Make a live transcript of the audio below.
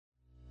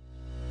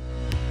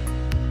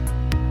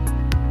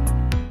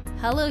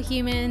Hello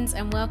humans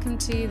and welcome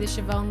to the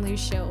Siobhan Lou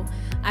Show.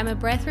 I'm a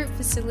breathwork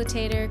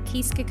facilitator,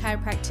 Keys Cacao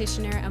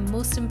practitioner and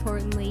most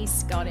importantly,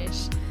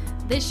 Scottish.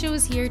 This show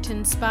is here to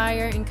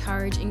inspire,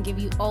 encourage and give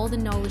you all the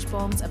knowledge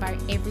bombs about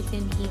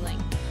everything healing.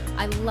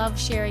 I love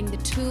sharing the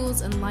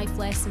tools and life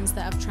lessons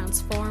that have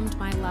transformed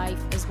my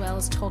life, as well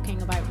as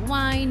talking about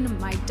wine,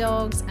 my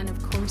dogs and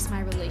of course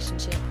my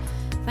relationship.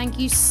 Thank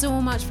you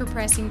so much for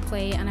pressing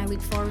play and I look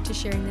forward to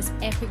sharing this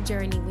epic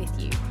journey with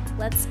you.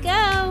 Let's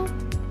go!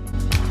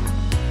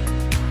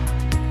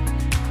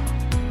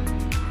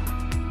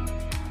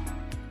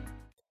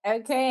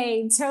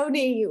 Okay,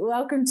 Tony,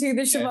 welcome to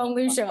the Siobhan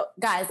Lou Show.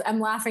 Guys, I'm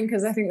laughing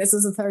because I think this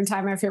is the third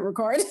time I've hit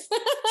record.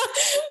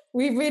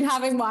 We've been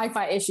having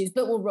Wi-Fi issues,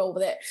 but we'll roll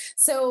with it.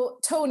 So,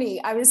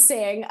 Tony, I was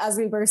saying as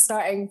we were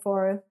starting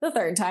for the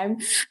third time,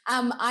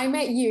 I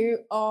met you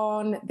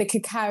on the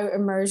Cacao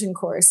immersion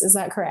course. Is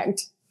that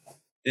correct?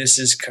 This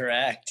is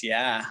correct.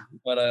 Yeah.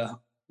 What a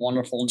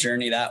wonderful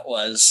journey that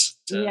was.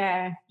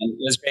 Yeah. It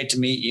was great to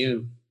meet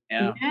you.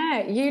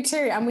 Yeah, you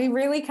too. And we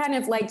really kind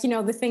of like,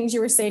 the things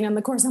you were saying on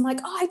the course, I'm like,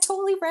 oh, I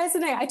totally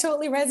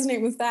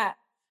resonate with that.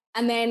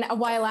 And then a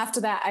while after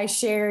that, I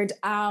shared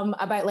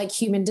about like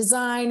human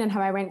design and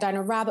how I went down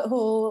a rabbit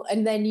hole.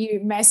 And then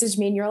you messaged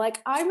me and you're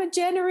like, I'm a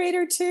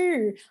generator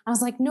too. I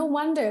was like, no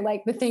wonder,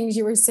 like the things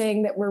you were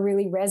saying that were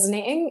really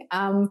resonating.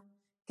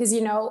 Because,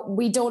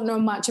 we don't know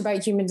much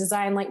about human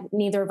design, like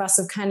neither of us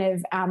have kind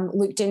of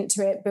looked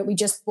into it, but we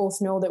just both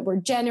know that we're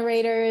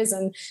generators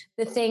and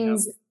the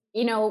things,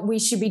 we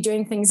should be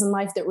doing things in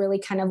life that really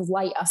kind of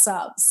light us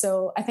up.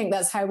 So I think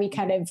that's how we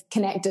kind of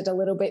connected a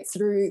little bit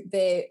through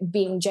the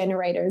being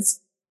generators.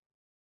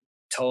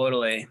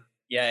 Totally.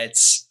 Yeah,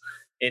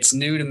 it's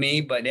new to me,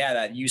 but yeah,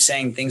 that you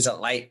saying things that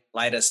light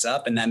us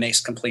up, and that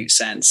makes complete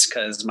sense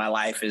because my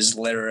life is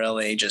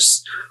literally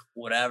just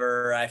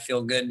whatever I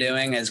feel good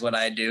doing is what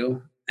I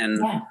do.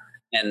 And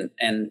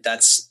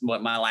that's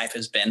what my life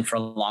has been for a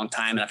long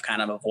time. And I've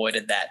kind of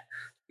avoided that,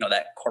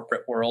 that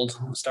corporate world.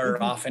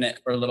 Started off in it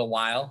for a little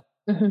while,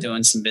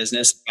 doing some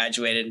business,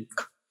 graduated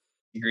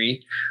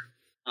degree.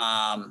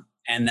 And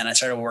then I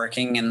started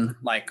working in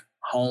like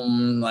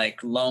home,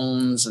 like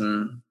loans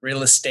and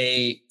real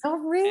estate. Oh,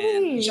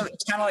 really? And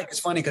it's kind of like,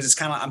 it's funny because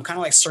I'm kind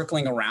of like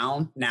circling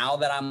around now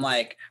that I'm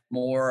like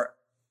more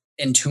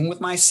in tune with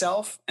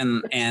myself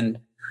and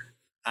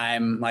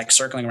I'm like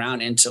circling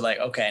around into like,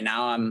 okay,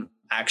 now I'm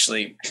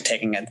actually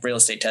taking a real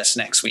estate test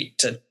next week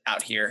to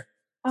out here.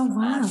 Oh,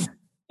 wow.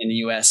 In the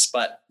US,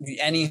 but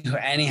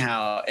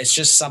anyhow, it's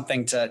just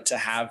something to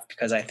have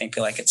because I think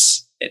like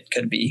it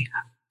could be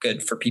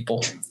good for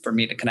people, for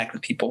me to connect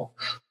with people.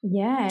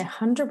 Yeah,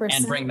 100%.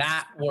 And bring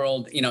that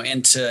world,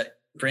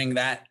 bring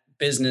that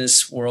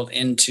business world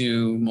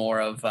into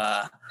more of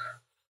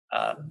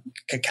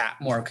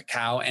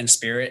cacao and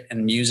spirit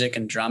and music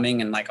and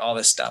drumming and like all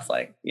this stuff.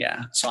 Like,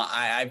 yeah. So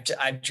I've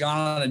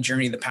gone on a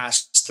journey the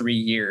past 3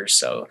 years.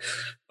 So,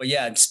 but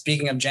yeah,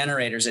 speaking of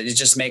generators, it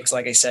just makes,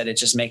 like I said, it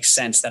just makes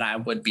sense that I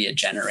would be a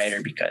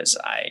generator because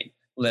I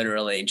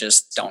literally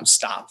just don't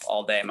stop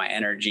all day. My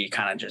energy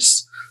kind of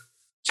just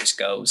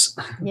goes.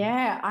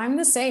 Yeah, I'm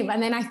the same.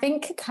 And then I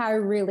think cacao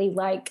really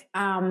like,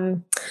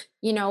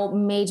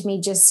 made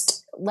me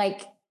just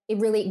like, it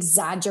really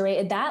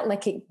exaggerated that.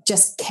 Like it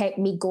just kept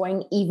me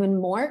going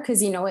even more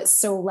because, it's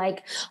so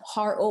like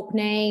heart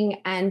opening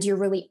and you're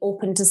really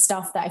open to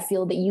stuff that I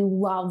feel that you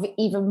love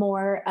even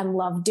more and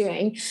love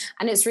doing.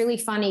 And it's really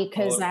funny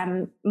because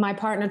my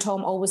partner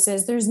Tom always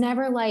says there's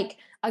never like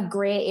a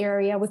gray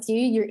area with you.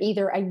 You're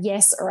either a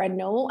yes or a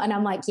no. And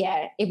I'm like,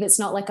 yeah, if it's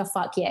not like a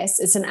fuck yes,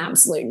 it's an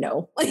absolute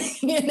no.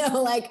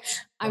 Like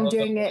I'm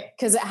doing it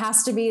because it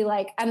has to be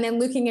like, and then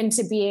looking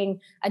into being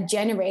a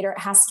generator, it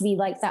has to be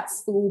like that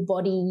full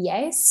body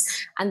yes.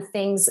 And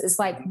things is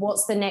like,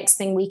 what's the next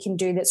thing we can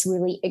do that's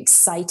really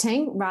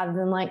exciting rather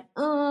than like,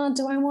 oh,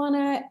 do I want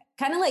to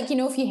kind of like,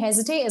 if you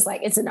hesitate, it's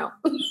like, it's a no.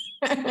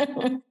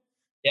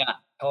 Yeah,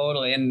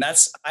 totally. And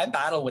I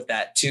battle with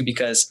that too,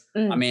 because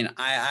I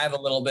have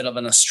a little bit of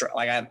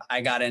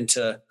I got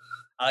into,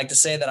 I like to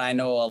say that I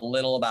know a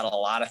little about a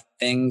lot of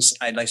things.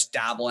 I like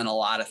dabble in a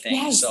lot of things.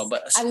 Yes, so,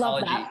 but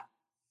astrology, I love that.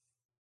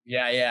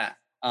 Yeah.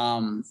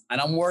 And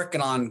I'm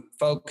working on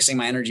focusing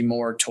my energy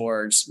more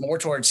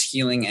towards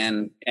healing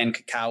and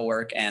cacao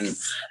work and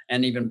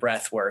even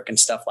breath work and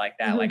stuff like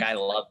that. Like I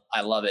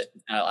love it.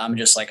 I'm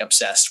just like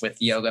obsessed with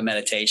yoga,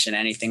 meditation,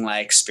 anything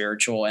like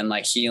spiritual and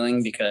like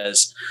healing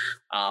because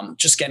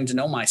just getting to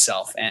know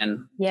myself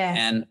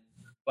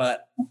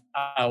but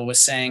I was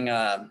saying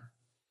the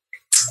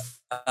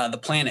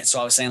planet. So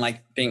I was saying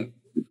like being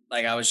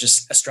like, I was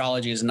just,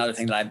 astrology is another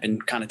thing that I've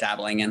been kind of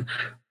dabbling in,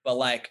 but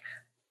like,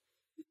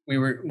 we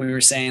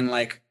were saying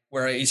like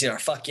we're either a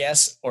fuck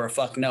yes or a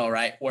fuck no,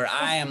 right? Where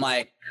I am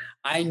like,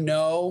 I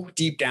know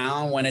deep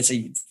down when it's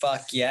a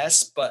fuck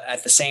yes, but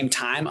at the same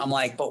time, I'm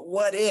like, but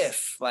what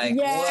if? Like,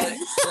 what if?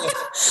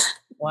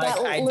 Like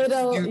I did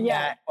do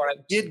that, or I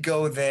did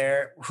go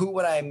there. Who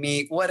would I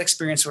meet? What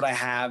experience would I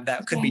have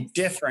that could be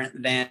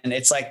different than?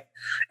 It's like,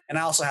 and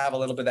I also have a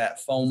little bit of that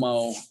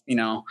FOMO,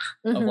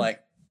 of like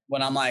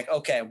when I'm like,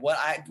 okay, what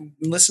I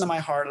listen to my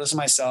heart, listen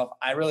to myself.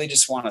 I really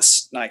just want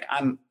to, like,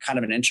 I'm kind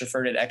of an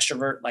introverted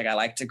extrovert. Like I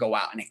like to go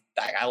out and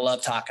like, I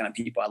love talking to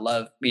people. I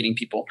love meeting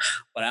people,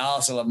 but I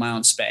also love my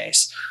own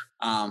space.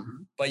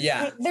 But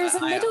yeah, there's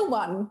a middle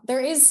one. There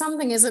is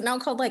something, is it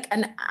not called like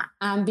an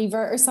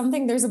ambivert or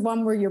something? There's a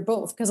one where you're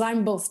both, because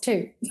I'm both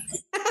too.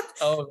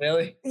 Oh,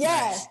 really?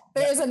 Yeah. Nice.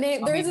 There is a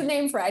name. There is a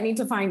name for it. I need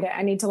to find it.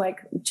 I need to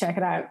like check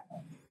it out.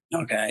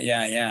 Okay.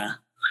 Yeah. Yeah.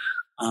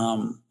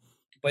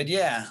 But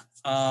yeah.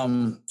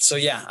 So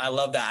yeah, I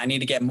love that. I need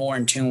to get more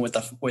in tune with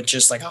with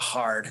just like a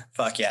hard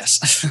fuck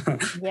yes.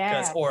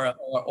 Yeah.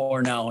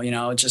 or no, you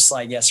know, just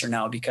like yes or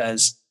no,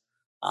 because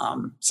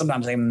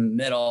sometimes I'm in the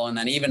middle, and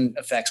then even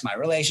affects my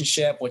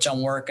relationship, which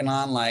I'm working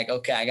on. Like,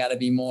 okay, I got to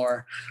be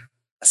more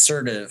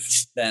assertive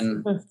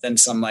than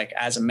some, like,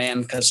 as a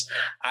man, because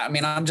I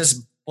mean, I'm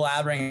just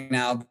blabbering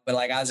now, but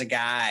like as a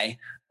guy,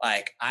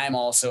 like I'm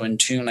also in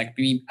tune. Like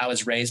I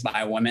was raised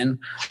by women,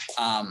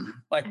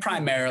 like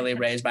primarily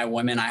raised by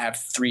women. I have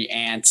 3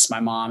 aunts, my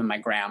mom and my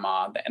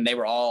grandma, and they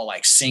were all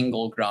like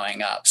single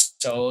growing up.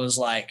 So it was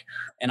like,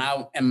 and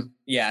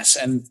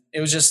it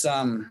was just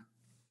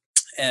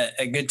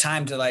a good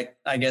time to, like,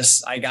 I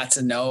guess I got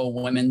to know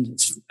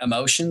women's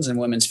emotions and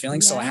women's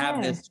feelings. Yeah. So I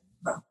have this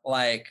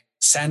like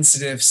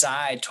sensitive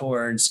side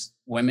towards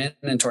women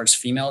and towards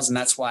females. And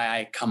that's why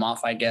I come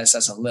off, I guess,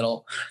 as a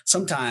little,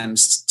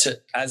 sometimes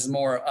as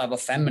more of a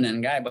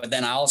feminine guy, but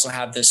then I also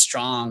have this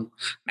strong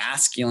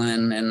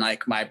masculine and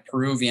like my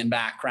Peruvian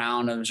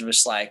background of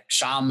just like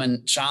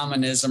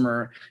shamanism,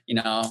 or, you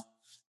know,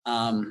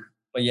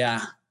 but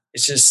yeah,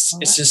 it's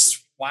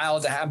just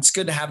wild to have. It's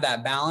good to have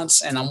that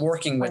balance, and I'm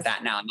working with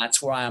that now, and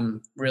that's where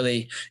I'm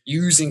really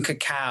using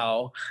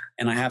cacao,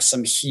 and I have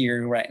some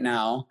here right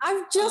now.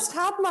 I've just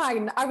had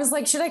mine. I was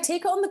like, should I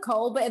take it on the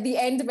call? But at the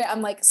end of it,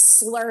 I'm like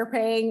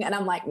slurping, and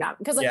I'm like, no,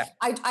 because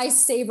I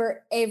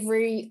savor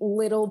every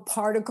little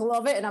particle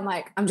of it, and I'm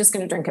like, I'm just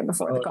going to drink it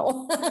before the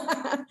call.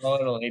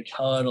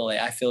 Totally.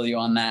 I feel you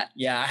on that.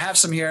 Yeah, I have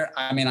some here.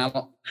 I mean, I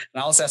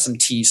also have some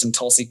tea, some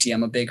Tulsi tea.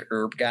 I'm a big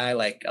herb guy.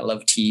 Like, I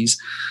love teas.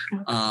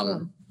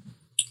 Okay.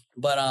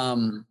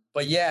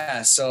 But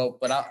yeah, so,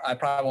 but I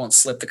probably won't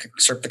slurp the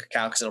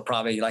cacao, because it'll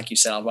probably, like you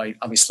said, I'll be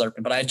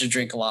slurping, but I had to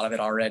drink a lot of it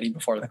already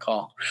before the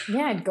call.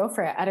 Yeah, go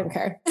for it. I don't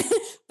care.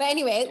 But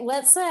anyway,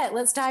 let's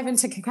dive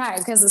into cacao,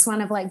 because it's one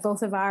of like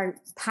both of our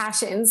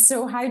passions.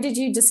 So how did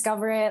you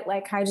discover it?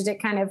 Like, how did it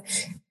kind of,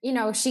 you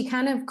know, she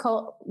kind of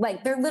called,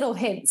 like, they're little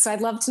hints. So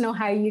I'd love to know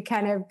how you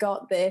kind of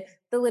got the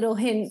little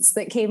hints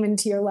that came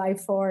into your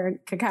life for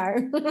cacao.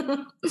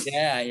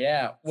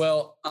 Yeah.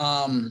 Well,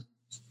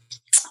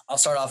 I'll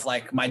start off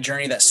like my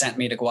journey that sent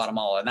me to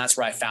Guatemala, and that's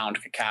where I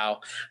found cacao.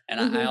 And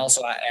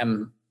I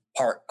am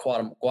part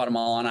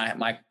Guatemalan.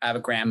 I have a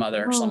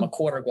grandmother, so I'm a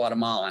quarter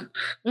Guatemalan.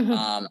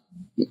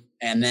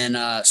 And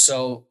then,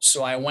 so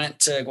I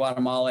went to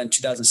Guatemala in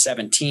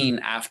 2017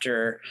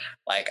 after,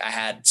 like, I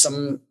had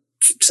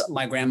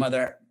my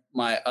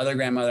other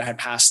grandmother had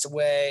passed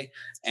away,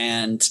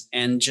 and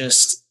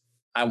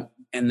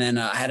then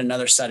I had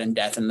another sudden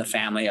death in the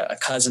family. A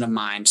cousin of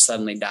mine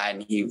suddenly died,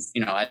 and he,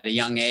 you know, at a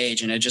young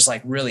age, and it just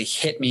like really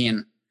hit me.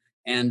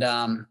 And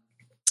I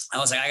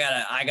was like,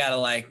 I gotta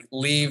like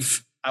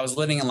leave. I was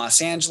living in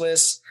Los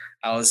Angeles.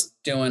 I was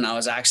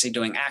actually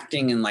doing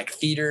acting and like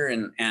theater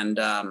and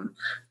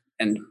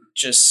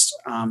just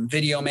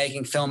video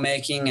making,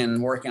 filmmaking,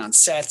 and working on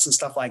sets and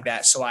stuff like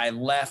that. So I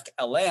left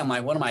LA. I'm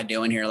like, what am I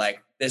doing here?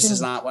 Like, this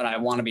is not what I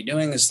want to be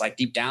doing. This, like,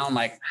 deep down,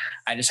 like,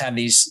 I just had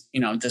these, you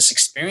know, this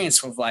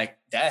experience with like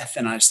death.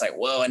 And I was like,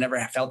 whoa, I never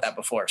felt that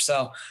before.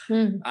 So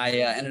I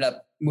ended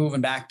up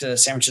moving back to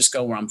San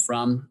Francisco, where I'm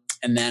from.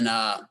 And then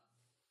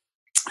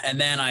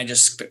I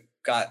just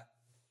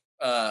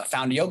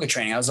found yoga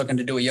training. I was looking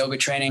to do a yoga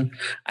training.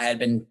 I had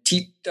been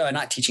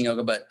not teaching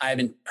yoga, but I had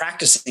been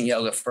practicing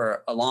yoga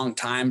for a long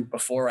time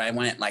before. I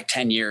went like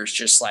 10 years,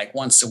 just like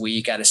once a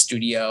week at a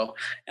studio.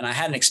 And I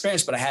had an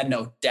experience, but I had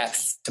no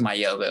depth to my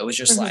yoga. It was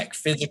just like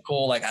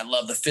physical. Like, I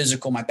love the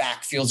physical. My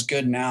back feels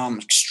good now.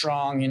 I'm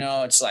strong, you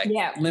know, it's like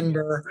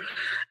limber.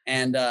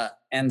 And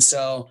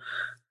so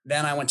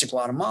then I went to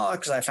Guatemala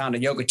because I found a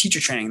yoga teacher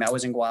training that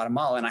was in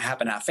Guatemala, and I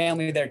happen to have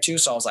family there too.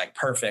 So I was like,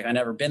 perfect. I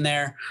never been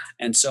there.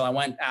 And so I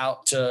went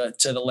out to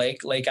the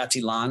Lake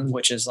Atilan,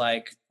 which is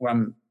like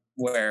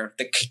where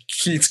the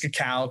Keith's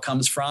cacao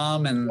comes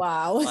from. And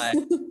wow. Like,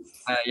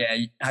 yeah.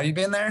 Have you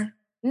been there?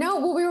 No,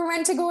 well, we were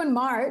meant to go in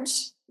March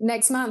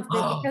next month,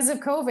 but because of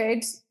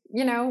COVID,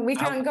 you know, we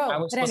can't go. I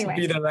was supposed to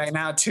be there right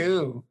now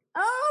too.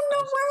 Oh,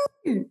 no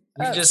way.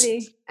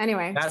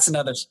 Anyway, that's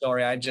another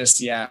story. It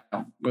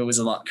was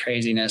a lot of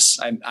craziness.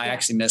 I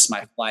actually missed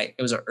my flight.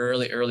 It was an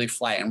early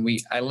flight, and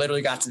I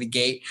literally got to the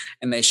gate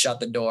and they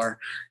shut the door,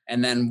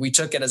 and then we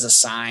took it as a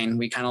sign.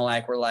 We kind of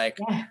like,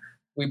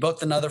 we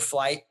booked another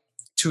flight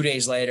 2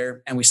 days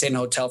later, and we stayed in a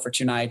hotel for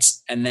 2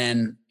 nights. And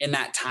then in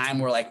that time,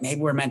 we're like,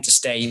 maybe we're meant to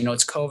stay, you know,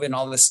 it's COVID and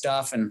all this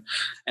stuff. And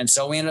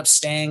so we ended up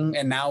staying,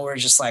 and now we're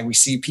just like, we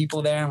see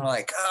people there and we're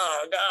like,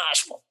 oh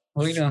gosh,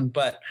 what are we doing?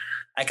 But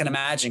I can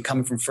imagine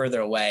coming from further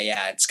away.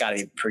 Yeah, it's got to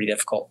be pretty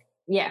difficult.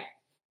 Yeah.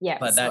 Yeah.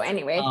 But So that,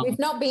 anyway, we've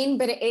not been,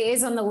 but it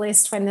is on the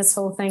list when this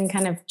whole thing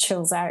kind of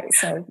chills out.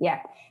 So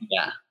yeah.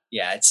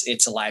 Yeah,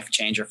 it's a life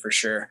changer for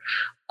sure.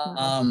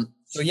 Wow.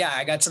 So yeah,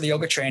 I got to the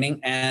yoga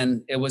training,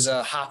 and it was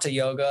a hatha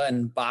yoga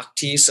and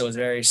bhakti. So it was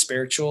very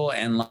spiritual,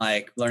 and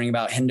like learning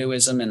about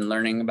Hinduism and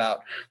learning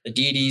about the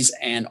deities,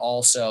 and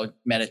also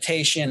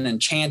meditation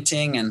and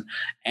chanting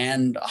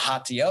and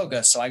hatha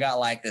yoga. So I got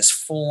like this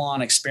full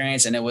on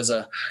experience, and it was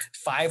a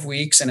 5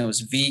 weeks, and it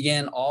was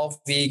vegan,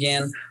 all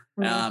vegan.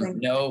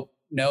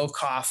 No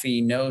coffee,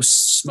 no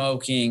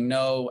smoking,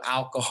 no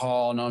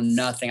alcohol, no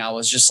nothing. I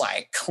was just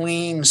like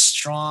clean,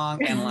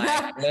 strong, and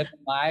like living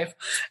life.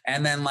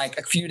 And then like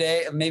a few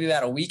days, maybe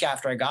about a week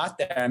after I got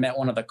there, I met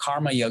one of the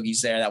karma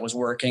yogis there that was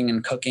working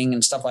and cooking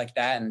and stuff like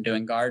that and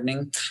doing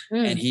gardening.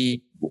 And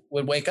he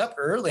would wake up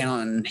early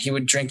and he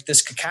would drink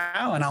this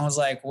cacao. And I was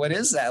like, what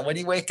is that? What are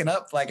you waking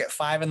up like at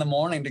 5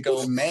 a.m. to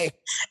go make?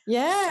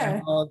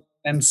 Yeah.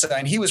 And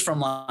he was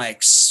from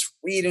like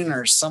Sweden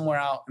or somewhere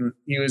out. And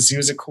he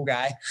was a cool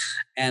guy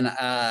and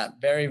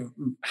very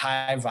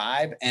high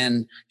vibe.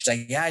 And he's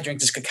like, yeah, I drink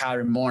this cacao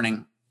every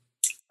morning.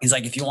 He's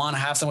like, if you want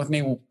to have some with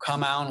me, we'll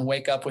come out and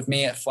wake up with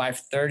me at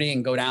 5:30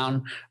 and go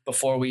down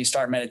before we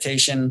start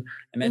meditation.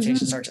 And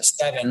meditation starts at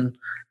 7.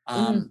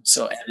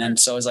 So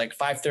it's like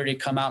 5:30,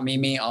 come out,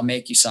 meet me. I'll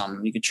make you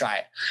some. You can try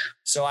it.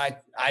 So I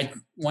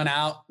went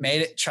out,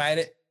 made it, tried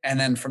it. And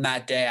then from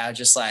that day, I was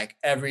just like,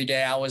 every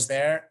day I was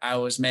there, I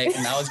was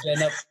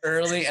getting up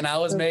early and I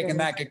was making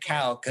that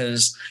cacao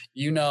because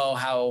you know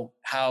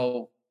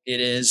how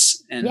it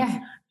is and how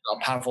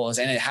powerful it is.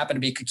 And it happened to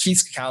be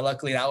Keith's cacao.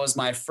 Luckily, that was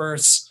my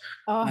first.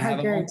 Oh, how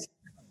good.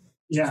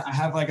 Yeah, I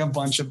have like a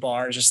bunch of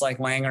bars just like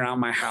laying around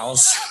my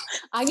house.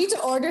 I need to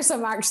order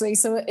some actually.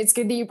 So it's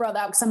good that you brought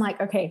that up because I'm like,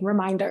 okay,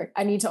 reminder,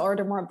 I need to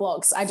order more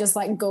blocks. I just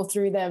like go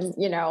through them,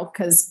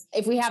 because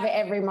if we have it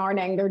every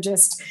morning, they're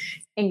just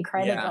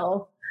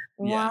incredible.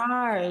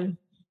 Wow.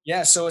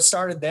 Yeah. So it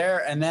started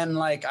there. And then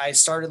like, I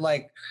started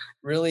like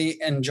really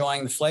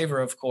enjoying the flavor,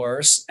 of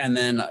course. And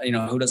then,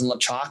 who doesn't love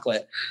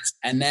chocolate?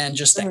 And then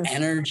just the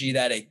energy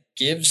that it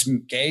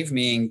gave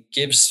me and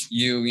gives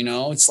you,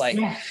 it's like,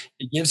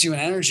 it gives you an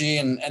energy.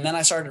 And then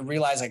I started to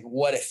realize like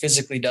what it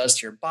physically does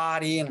to your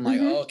body. And I'm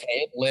like, okay,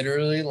 it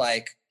literally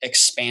like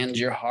expands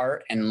your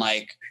heart and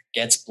like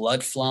gets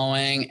blood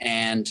flowing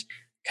and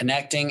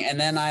connecting. And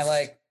then I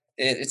like,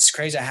 it's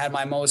crazy. I had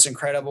my most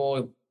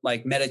incredible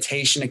like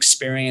meditation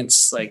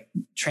experience, like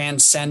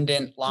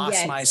transcendent,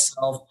 lost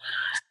myself.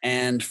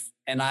 And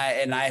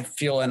I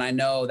feel, and I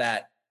know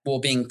that, well,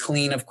 being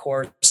clean, of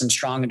course, and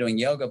strong and doing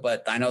yoga,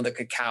 but I know the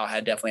cacao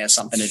definitely has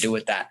something to do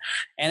with that.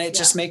 And it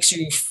just makes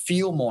you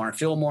feel more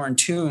in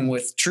tune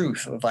with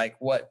truth of like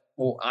what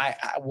I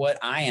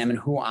am and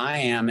who I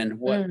am and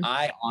what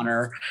I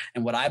honor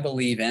and what I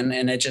believe in.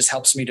 And it just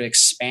helps me to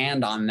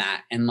expand on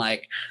that and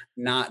like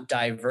not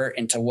divert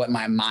into what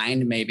my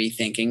mind may be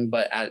thinking,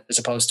 but as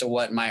opposed to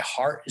what my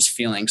heart is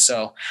feeling.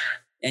 So,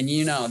 and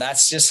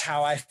that's just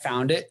how I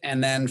found it.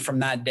 And then from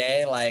that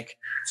day, like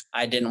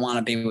I didn't want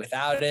to be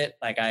without it.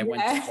 Like I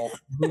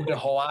moved to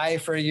Hawaii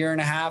for 1.5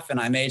 years and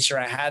I made sure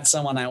I had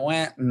some when I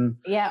went. And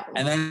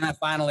then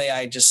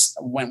I just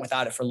went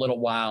without it for a little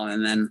while.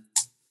 And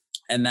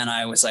then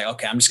I was like,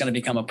 okay, I'm just going to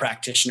become a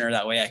practitioner.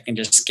 That way I can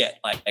just get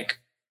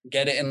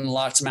it in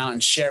lots of amounts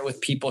and share it with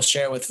people,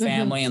 share it with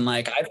family. And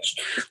like, I've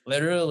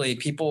literally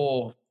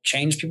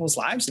change people's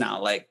lives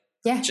now. Like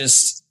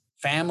just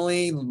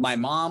family. My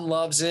mom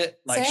loves it.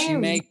 Like she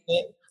makes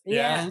it.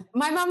 Yeah.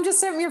 My mom just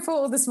sent me a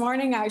photo this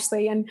morning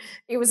actually. And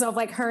it was of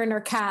like her and her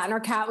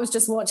cat was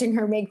just watching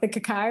her make the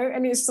cacao.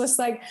 And it's just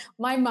like,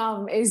 my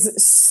mom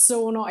is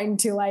so not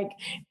into like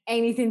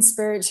anything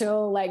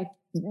spiritual, like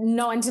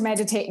not into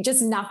meditate,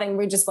 just nothing.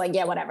 We're just like,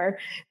 yeah, whatever.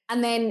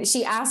 And then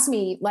she asked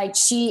me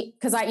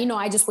because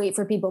I just wait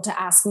for people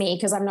to ask me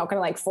because I'm not going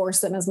to like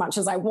force them as much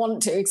as I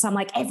want to. Because I'm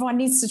like, everyone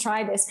needs to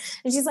try this.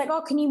 And she's like,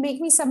 oh, can you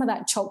make me some of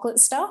that chocolate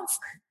stuff?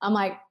 I'm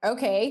like,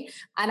 okay.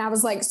 And I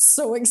was like,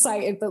 so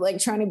excited, but like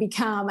trying to be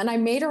calm. And I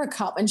made her a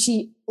cup and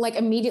she like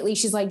immediately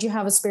she's like, do you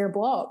have a spare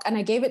block? And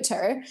I gave it to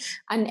her.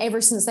 And ever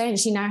since then,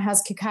 she now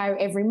has cacao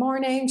every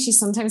morning. She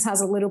sometimes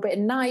has a little bit at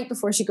night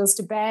before she goes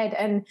to bed.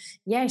 And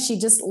she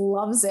just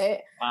loves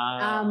it.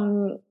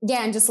 Wow.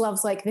 And just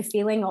loves like the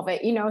feeling of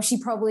it. She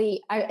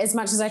probably, as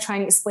much as I try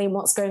and explain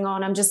what's going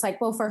on, I'm just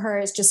like, well, for her,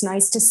 it's just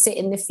nice to sit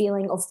in the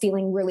feeling of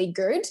feeling really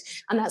good.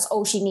 And that's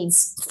all she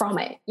needs from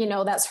it.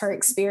 That's her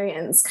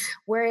experience.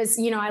 Whereas,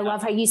 I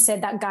love how you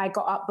said that guy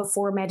got up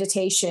before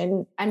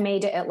meditation and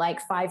made it at like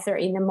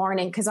 5:30 in the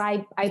morning. Cause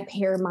I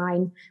pair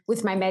mine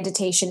with my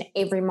meditation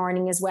every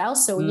morning as well.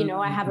 So,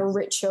 I have a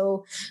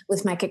ritual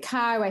with my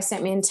cacao, I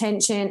set my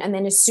intention. And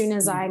then as soon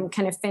as I'm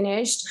kind of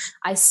finished,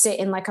 I sit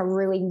in like a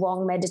really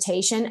long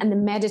meditation, and the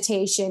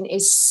meditation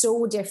is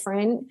so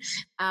different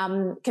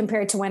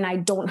compared to when I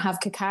don't have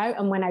cacao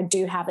and when I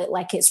do have it.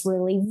 Like it's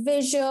really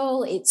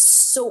visual. It's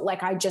so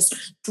like I just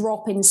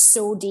drop in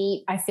so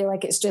deep. I feel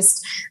like it's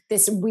just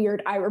this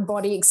weird outer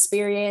body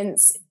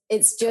experience.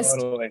 It's just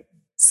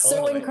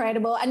so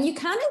incredible, and you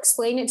can't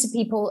explain it to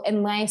people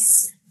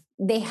unless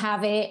they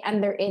have it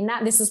and they're in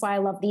that. This is why I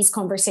love these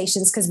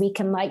conversations, because we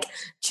can like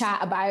chat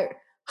about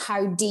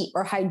how deep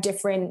or how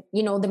different,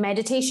 you know, the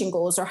meditation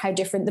goes, or how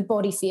different the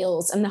body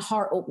feels and the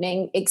heart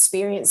opening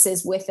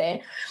experiences with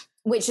it,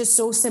 which is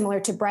so similar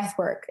to breath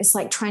work. It's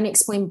like trying to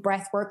explain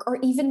breath work or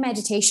even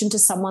meditation to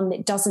someone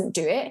that doesn't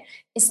do it.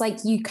 It's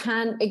like you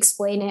can't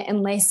explain it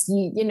unless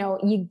you know,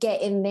 you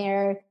get in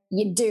there,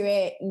 you do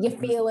it, you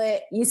feel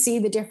it, you see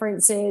the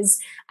differences,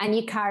 and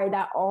you carry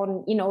that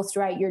on, you know,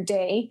 throughout your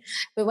day.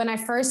 But when I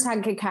first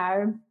had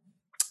Cacao,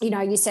 you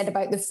know, you said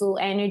about the full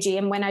energy.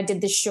 And when I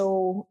did the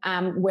show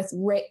with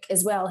Rick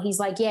as well, he's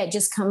like, yeah, it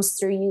just comes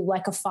through you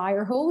like a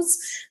fire hose.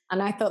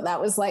 And I thought that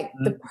was like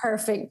the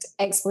perfect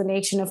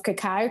explanation of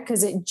Cacao,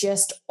 because it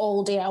just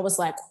all day I was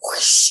like,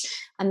 whoosh,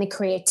 and the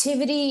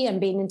creativity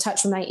and being in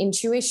touch with my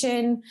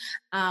intuition.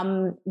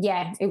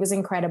 Yeah, it was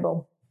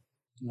incredible.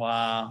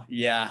 Wow.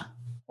 Yeah.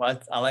 Well,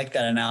 I like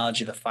that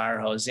analogy, the fire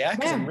hose. Yeah,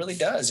 because it really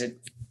does.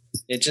 It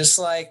just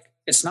like,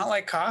 it's not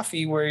like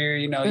coffee where you're,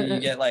 you know, you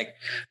get like,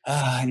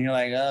 and you're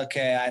like,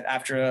 okay,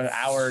 after an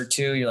hour or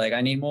two, you're like,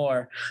 I need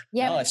more.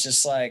 No, it's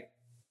just like,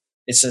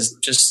 it's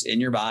just in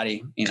your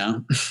body, you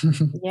know?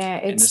 Yeah,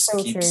 it's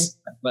so true.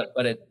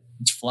 But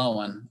it's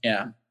flowing.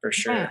 Yeah, for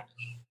sure. Yeah.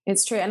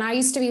 It's true. And I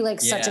used to be like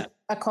such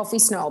a coffee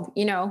snob,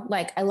 you know,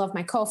 like I love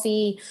my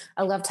coffee.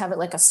 I love to have it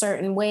like a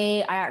certain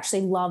way. I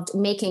actually loved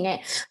making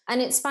it.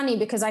 And it's funny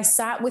because I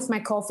sat with my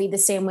coffee the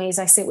same way as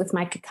I sit with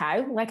my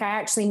cacao. Like I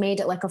actually made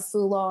it like a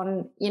full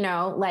on, you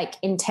know, like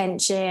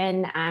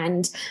intention.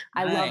 And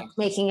I loved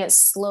making it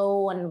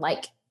slow and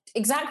like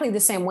exactly the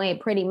same way,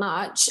 pretty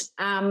much.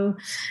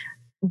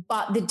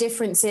 But the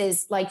difference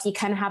is like you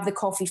kind of have the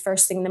coffee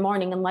first thing in the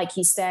morning. And like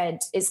you said,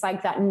 it's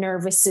like that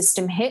nervous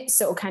system hit.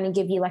 So it'll kind of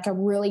give you like a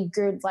really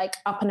good, like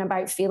up and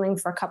about feeling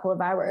for a couple of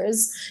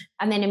hours.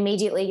 And then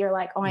immediately you're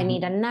like, oh, I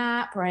need a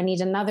nap or I need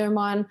another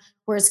one.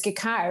 Whereas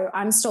cacao,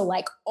 I'm still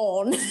like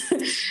on,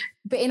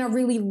 but in a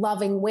really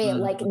loving way at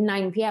like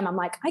 9 p.m. I'm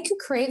like, I could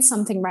create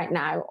something right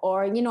now.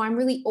 Or, you know, I'm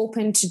really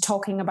open to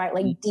talking about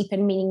like deep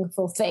and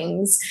meaningful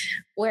things.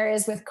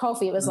 Whereas with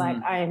coffee, it was like,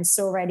 I am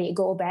so ready to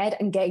go to bed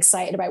and get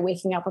excited about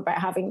waking up, about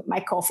having my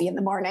coffee in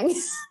the morning.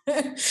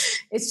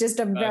 It's just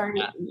a very,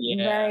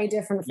 very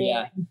different feeling.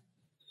 Yeah.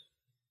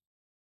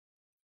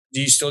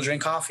 Do you still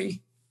drink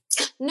coffee?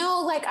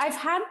 No, like I've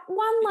had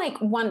one like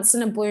once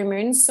in a blue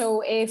moon.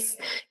 So if,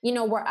 you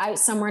know, we're out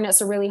somewhere and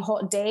it's a really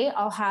hot day,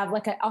 I'll have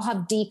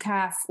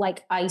decaf,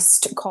 like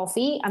iced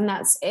coffee, and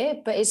that's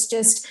it. But it's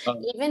just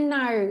even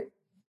now,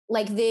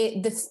 like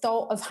the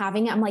thought of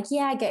having it, I'm like,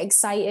 yeah, I get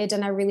excited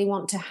and I really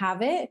want to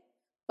have it.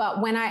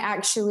 But when I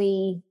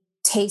actually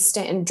taste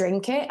it and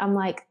drink it, I'm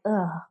like,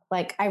 ugh,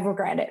 like I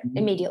regret it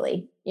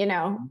immediately. You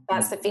know,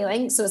 that's the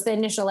feeling. So it's the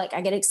initial, like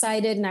I get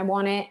excited and I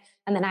want it,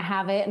 and then I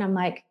have it and I'm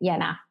like, yeah,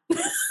 nah.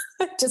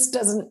 It just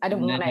doesn't, I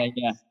don't want it.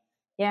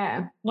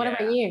 Yeah. What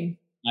about you?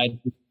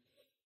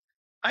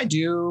 I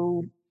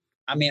do.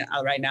 I mean,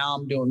 right now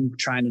I'm doing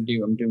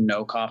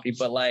no coffee,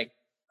 but like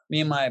me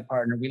and my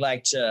partner, we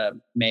like to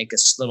make a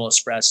little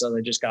espresso.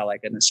 They just got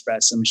like an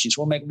espresso machine.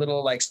 So we'll make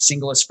little like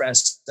single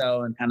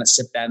espresso and kind of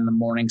sip that in the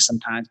morning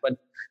sometimes, but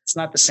it's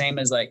not the same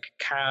as like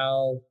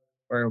cacao,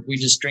 where we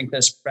just drink the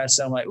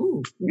espresso. I'm like,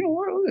 ooh, you know,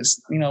 what is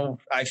this? You know,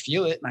 I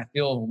feel it and I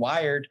feel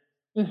wired.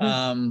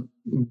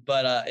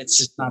 But it's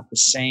just not the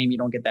same. You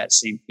don't get that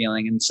same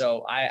feeling. And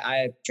so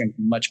I drink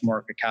much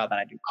more cacao than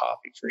I do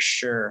coffee for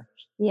sure.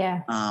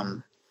 Yeah.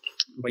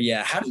 But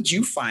yeah, how did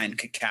you find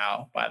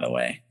cacao, by the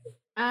way?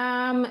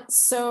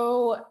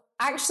 So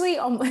actually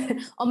on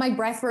my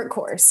breathwork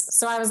course.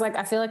 So I was like,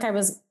 I feel like I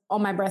was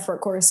on my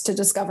breathwork course to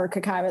discover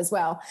cacao as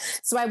well.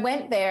 So I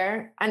went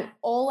there and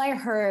all I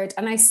heard,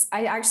 and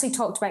I actually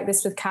talked about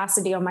this with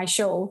Cassidy on my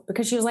show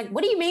because she was like,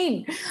 what do you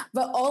mean?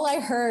 But all I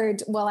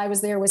heard while I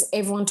was there was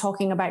everyone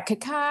talking about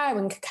cacao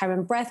and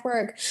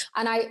breathwork.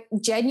 And I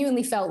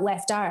genuinely felt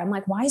left out. I'm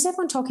like, why is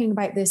everyone talking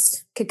about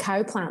this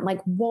cacao plant?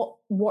 Like what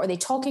are they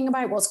talking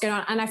about? What's going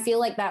on? And I feel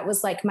like that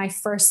was like my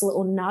first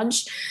little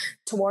nudge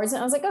towards it.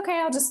 I was like, okay,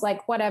 I'll just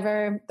like,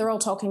 whatever, they're all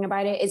talking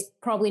about it. It's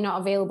probably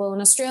not available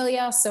in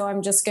Australia. So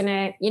I'm just going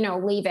to, you know,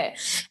 leave it.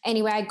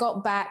 Anyway, I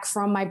got back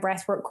from my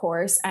breathwork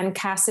course and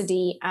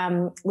Cassidy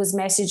was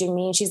messaging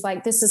me and she's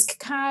like, this is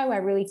cacao. I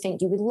really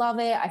think you would love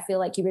it. I feel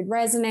like you would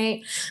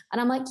resonate.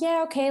 And I'm like,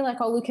 yeah, okay.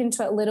 Like I'll look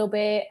into it a little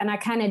bit. And I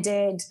kind of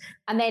did.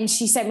 And then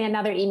she sent me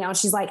another email.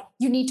 She's like,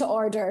 you need to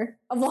order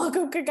a block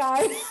of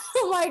cacao.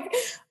 I'm like,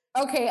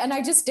 okay. And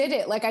I just did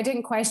it. Like I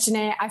didn't question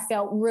it. I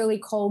felt really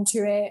called to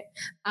it.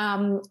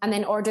 And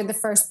then ordered the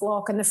first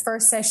block. And the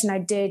first session I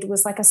did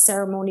was like a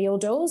ceremonial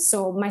dose.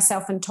 So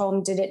myself and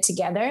Tom did it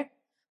together.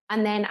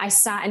 And then I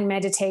sat in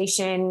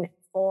meditation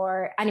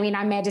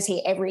I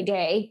meditate every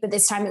day, but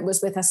this time it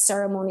was with a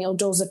ceremonial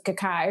dose of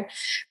cacao.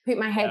 Put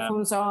my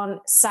headphones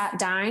on, sat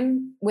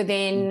down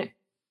within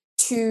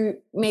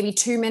maybe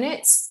 2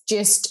 minutes,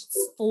 just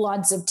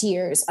floods of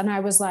tears. And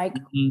I was like,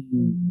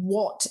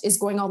 what is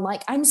going on?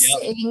 Like I'm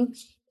sitting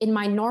in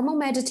my normal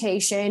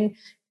meditation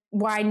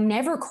where I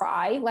never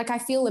cry. Like I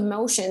feel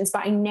emotions,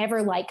 but I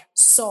never like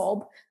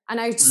sob. And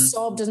I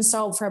sobbed and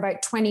sobbed for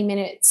about 20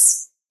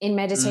 minutes in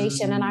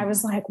meditation. And I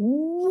was like,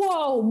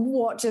 whoa,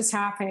 what just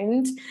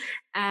happened?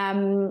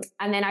 And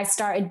then I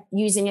started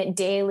using it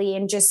daily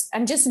and just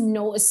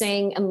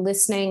noticing and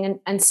listening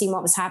and seeing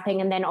what was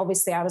happening. And then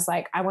obviously I was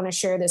like, I want to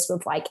share this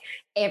with like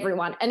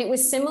everyone. And it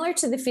was similar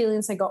to the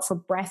feelings I got for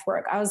breath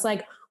work. I was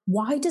like,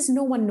 why does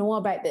no one know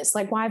about this?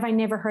 Like, why have I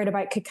never heard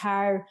about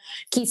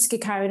Keith's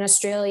Cacao in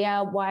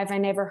Australia? Why have I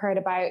never heard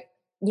about,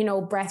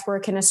 breath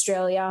work in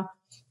Australia?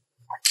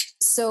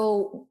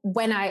 So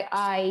when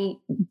I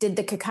did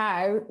the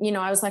cacao,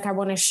 I was like, I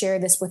want to share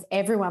this with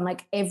everyone.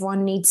 Like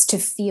everyone needs to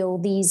feel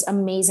these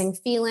amazing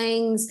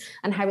feelings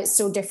and how it's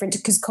so different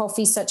because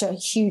coffee is such a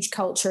huge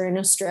culture in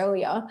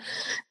Australia.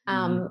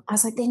 I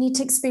was like, they need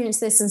to experience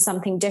this in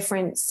something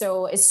different.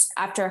 So it's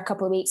after a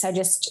couple of weeks, I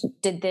just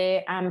did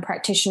the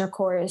practitioner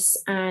course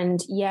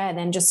and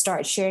then just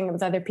started sharing it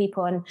with other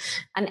people. And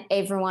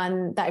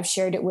everyone that I've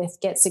shared it with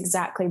gets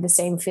exactly the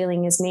same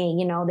feeling as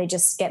me. They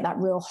just get that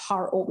real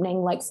heart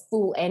opening, like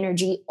full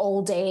energy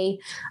all day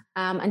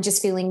and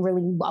just feeling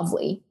really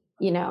lovely.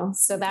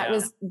 So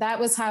that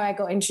was how I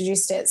got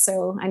introduced to it.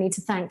 So I need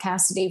to thank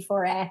Cassidy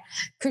for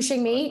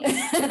pushing me,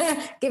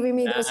 giving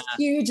me those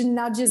huge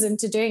nudges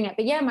into doing it.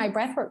 But my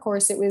breathwork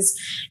course, it was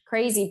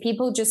crazy.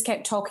 People just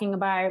kept talking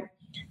about,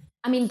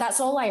 that's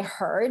all I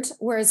heard.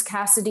 Whereas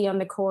Cassidy on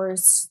the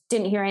course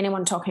didn't hear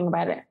anyone talking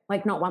about it,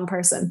 like not one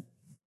person.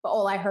 But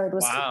all I heard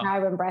was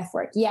cacao and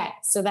breathwork. Yeah.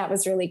 So that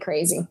was really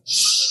crazy.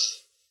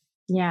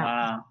 Yeah.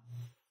 Wow.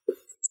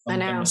 I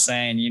know. I was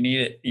saying you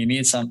need it. You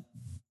need some.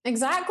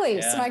 Exactly.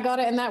 Yeah. So I got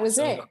it and that was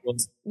so it. Cool.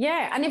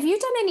 Yeah. And have you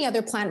done any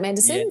other plant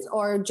medicines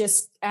or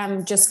just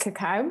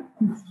cacao?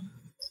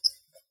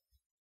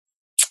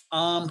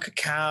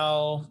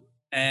 Cacao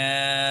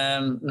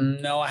and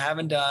no, I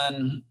haven't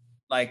done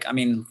like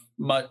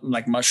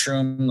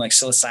mushroom, like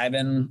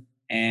psilocybin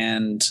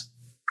and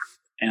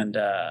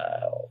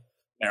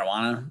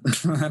marijuana.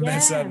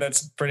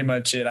 That's pretty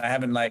much it.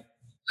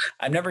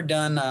 I've never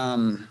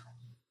done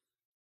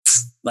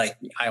like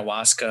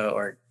ayahuasca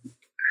or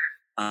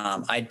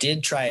I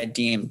did try the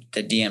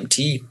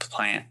DMT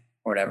plant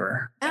or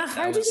whatever.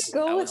 How did you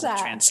go with that?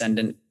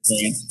 Transcendent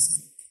thing.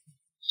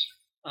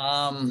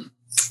 Wow,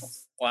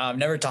 I've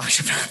never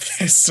talked about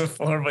this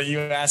before, but you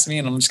asked me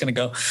and I'm just gonna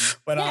go.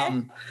 But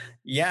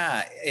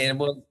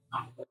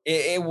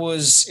it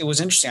was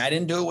interesting. I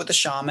didn't do it with a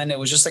shaman. It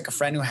was just like a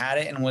friend who had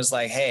it and was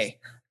like, hey,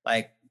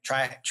 like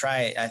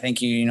try it. I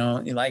think you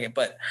like it.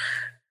 But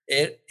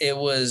it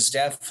was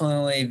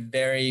definitely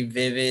very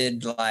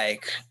vivid,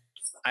 like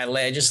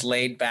I just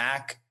laid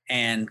back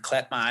and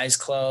kept my eyes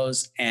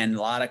closed and a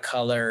lot of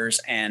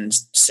colors and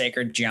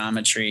sacred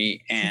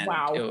geometry. And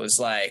It was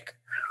like,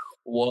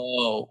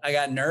 whoa, I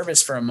got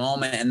nervous for a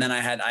moment. And then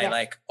I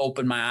like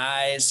opened my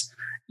eyes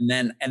and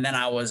then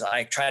I was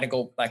like, try to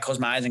go like close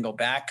my eyes and go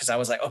back. Cause I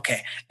was like,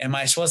 okay, am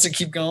I supposed to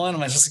keep going?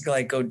 Am I supposed to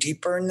like go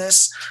deeper in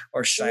this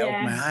or should I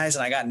open my eyes?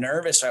 And I got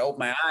nervous. So I opened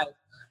my eyes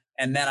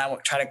and then I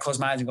would try to close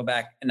my eyes and go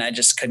back. And I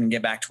just couldn't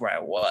get back to where I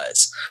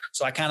was.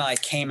 So I kind of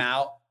like came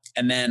out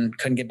and then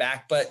couldn't get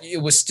back, but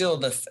it was still,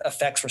 the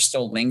effects were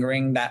still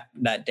lingering that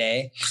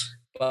day.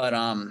 But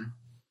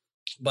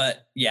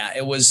yeah,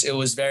 it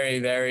was very,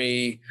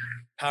 very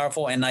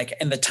powerful. And like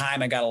in the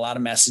time I got a lot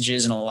of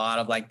messages and a lot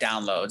of like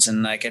downloads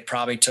and like, it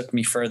probably took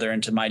me further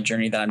into my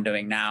journey that I'm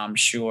doing now, I'm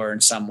sure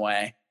in some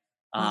way.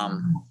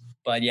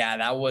 But yeah,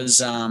 that was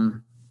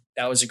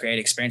a great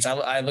experience.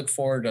 I look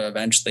forward to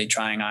eventually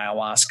trying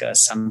ayahuasca at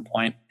some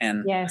point.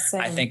 And I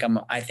think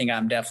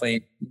I'm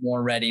definitely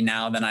more ready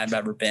now than I've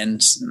ever been,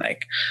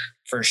 like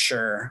for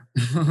sure.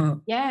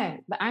 Yeah.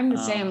 I'm the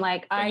same.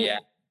 Like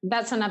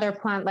that's another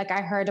plant. Like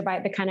I heard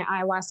about the kind of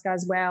ayahuasca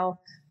as well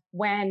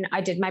when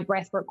I did my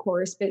breathwork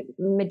course, but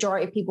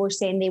majority of people were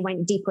saying they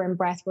went deeper in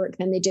breathwork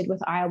than they did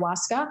with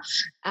ayahuasca.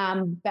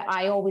 But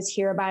I always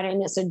hear about it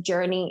and it's a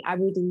journey I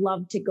would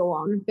love to go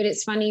on. But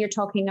it's funny you're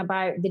talking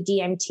about the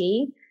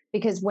DMT,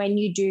 because when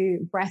you do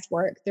breath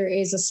work, there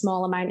is a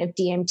small amount of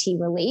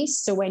DMT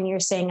release. So when you're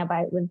saying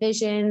about the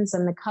visions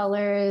and the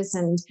colors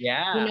and,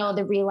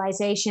 the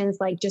realizations,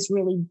 like just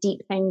really deep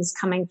things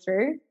coming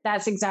through,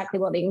 that's exactly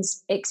what they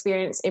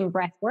experience in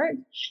breath work.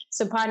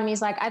 So part of me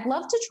is like, I'd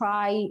love to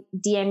try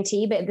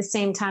DMT, but at the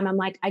same time, I'm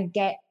like, I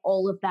get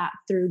all of that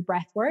through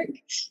breath work.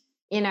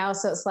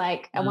 So it's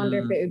like, I wonder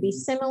if it would be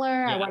similar.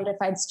 Yeah. I wonder if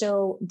I'd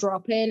still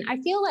drop in.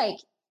 I feel like,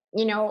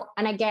 and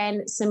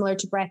again, similar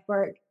to breath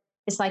work,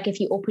 it's like if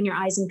you open your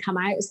eyes and come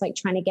out, it's like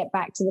trying to get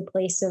back to the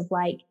place of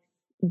like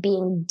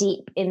being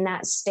deep in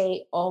that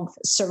state of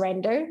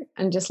surrender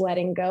and just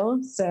letting go.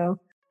 So.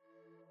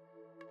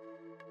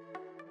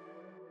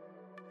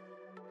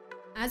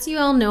 As you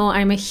all know,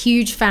 I'm a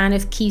huge fan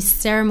of Keith's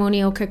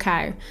ceremonial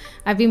cacao.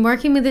 I've been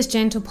working with this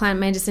gentle plant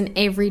medicine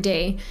every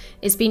day.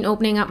 It's been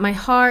opening up my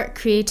heart,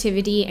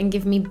 creativity, and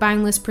giving me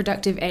boundless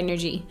productive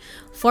energy.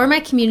 For my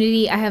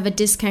community, I have a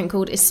discount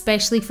code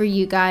especially for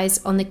you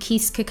guys on the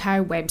Keith's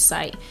Cacao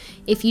website.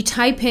 If you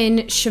type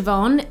in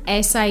Siobhan,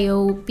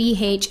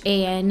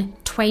 SIOBHAN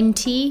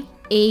 20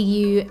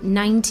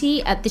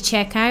 AU90 at the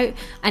checkout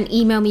and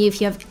email me if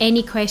you have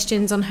any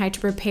questions on how to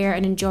prepare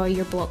and enjoy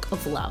your block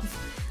of love.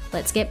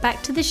 let's get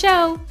back to the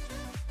show.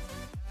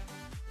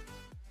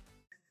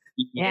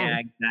 Yeah,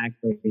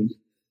 exactly.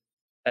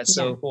 That's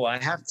so cool.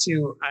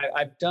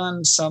 I've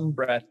done some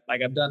breath,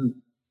 like I've done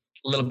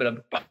a little bit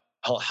of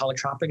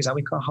holotropic. Is that what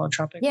we call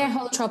holotropic? Yeah,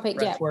 holotropic.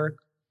 Breath work.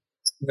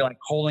 You're like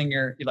holding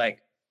you're like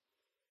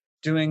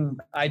doing,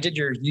 I did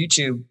your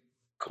YouTube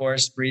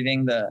course,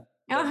 breathing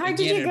how did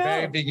you go?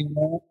 Very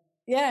beginning.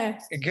 Yeah.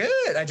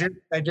 Good. I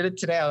did it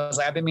today. I was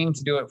like, I've been meaning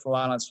to do it for a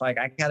while. And it's like,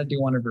 I got to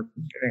do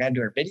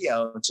her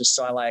video just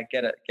so I like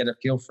get a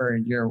feel for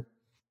your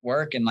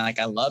work. And like,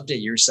 I loved it.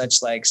 You're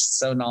such like,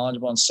 so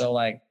knowledgeable and so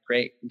like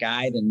great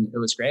guide. And it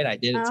was great. I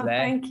did it today.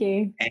 Thank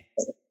you. And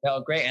it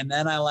felt great. And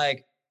then I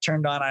like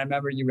turned on, I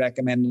remember you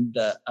recommended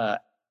the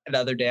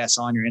other day I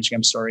saw on your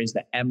Instagram stories,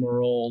 the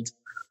emerald,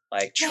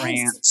 like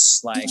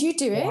trance, like did you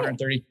do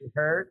 432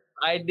 hertz.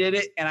 I did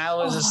it. And I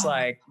was just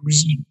like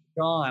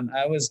gone.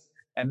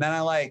 And then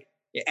I like,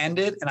 it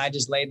ended and I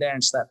just laid there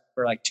and slept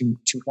for like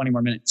 20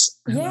 more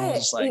minutes. And yeah.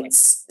 Like,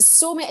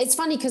 it's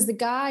funny because the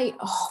guy,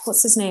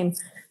 what's his name?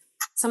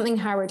 Something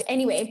Howard.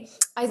 Anyway,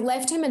 I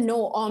left him a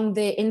note on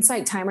the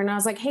Insight timer and I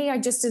was like, hey, I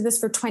just did this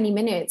for 20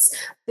 minutes.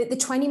 But the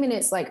 20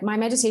 minutes, like my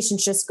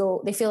meditations just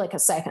go, they feel like a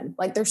second,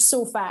 like they're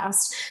so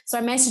fast. So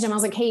I messaged him. I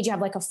was like, hey, do you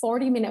have like a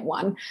 40-minute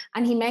one?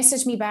 And he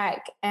messaged me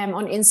back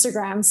on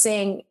Instagram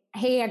saying,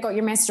 hey, I got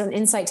your message on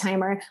Insight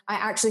timer. I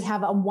actually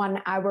have a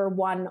 1 hour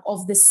one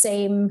of the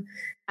same,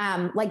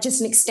 like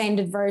just an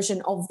extended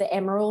version of the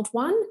Emerald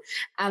one.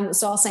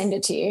 So I'll send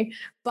it to you.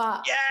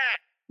 But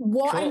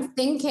what I'm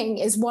thinking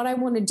is what I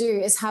want to do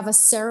is have a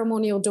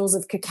ceremonial dose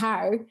of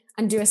cacao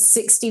and do a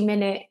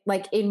 60-minute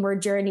like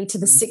inward journey to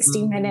the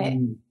 60-minute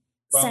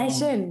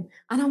session.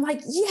 And I'm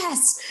like,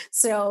 yes.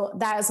 So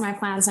that is my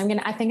plan. So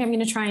I think I'm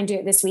going to try and do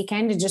it this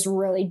weekend and just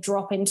really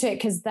drop into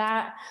it. Cause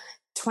that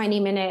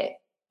 20-minute,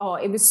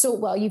 it was so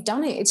well, you've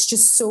done it. It's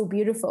just so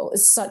beautiful.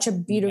 It's such a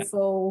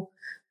beautiful,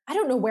 I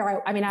don't know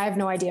where I have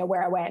no idea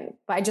where I went,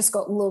 but I just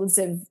got loads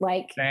of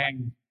like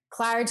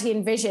clarity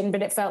and vision,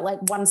 but it felt like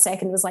 1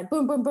 second was like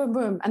boom, boom, boom,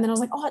 boom. And then I was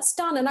like, it's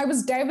done. And I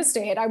was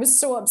devastated. I was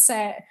so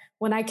upset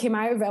when I came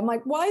out of it. I'm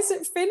like, why is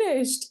it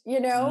finished?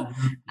 You know?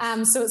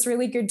 So it's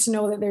really good to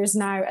know that there's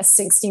now a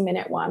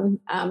 60-minute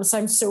one. So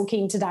I'm so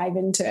keen to dive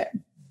into it.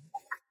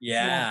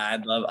 Yeah.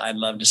 I'd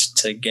love just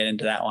to get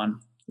into that one.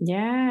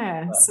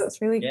 Yeah. So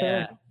it's really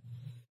cool.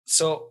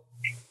 So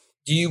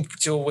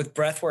with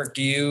breath work,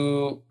 do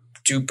you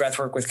do breath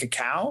work with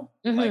cacao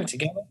like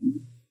together?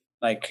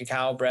 Like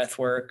cacao breath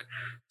work.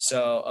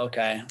 So,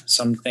 okay.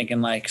 So I'm thinking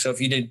like, so if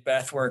you did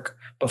breath work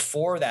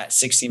before that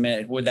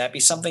 60-minute, would that be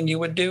something you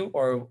would do?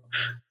 Or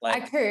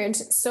like I could.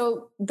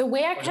 So the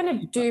way I kind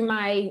of do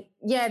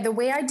the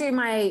way I do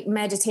my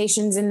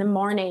meditations in the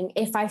morning,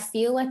 if I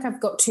feel like I've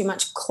got too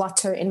much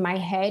clutter in my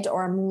head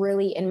or I'm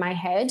really in my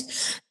head,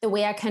 the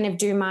way I kind of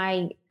do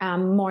my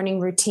morning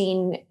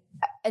routine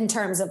in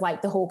terms of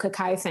like the whole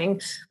cacao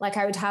thing, like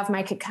I would have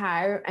my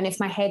cacao, and if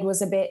my head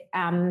was a bit,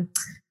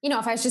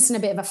 if I was just in a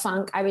bit of a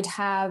funk, I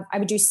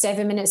would do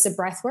 7 minutes of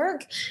breath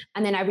work,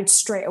 and then I would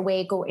straight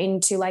away go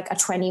into like a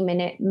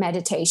 20-minute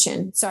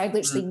meditation. So I'd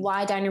literally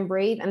lie down and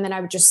breathe, and then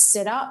I would just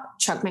sit up,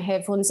 chuck my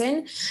headphones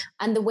in.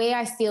 And the way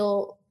I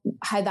feel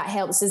how that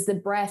helps is the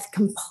breath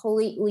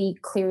completely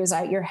clears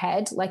out your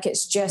head. Like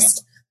it's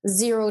just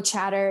zero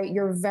chatter.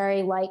 You're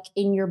very like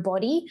in your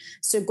body.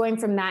 So going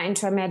from that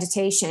into a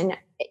meditation,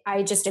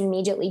 I just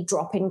immediately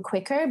drop in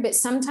quicker. But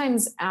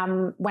sometimes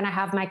when I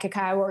have my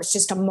cacao, or it's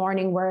just a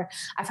morning where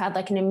I've had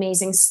like an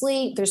amazing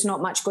sleep, there's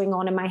not much going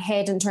on in my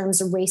head in terms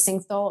of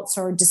racing thoughts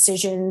or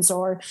decisions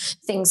or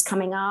things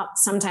coming up.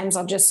 Sometimes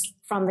I'll just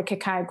from the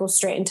cacao go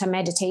straight into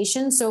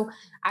meditation. So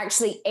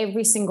actually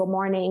every single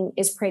morning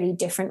is pretty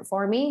different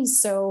for me.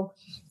 So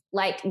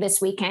like this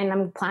weekend,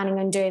 I'm planning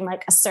on doing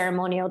like a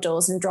ceremonial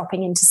dose and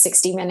dropping into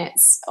 60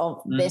 minutes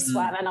of this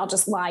one, and I'll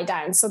just lie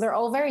down. So they're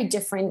all very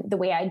different the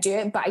way I do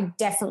it, but I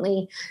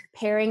definitely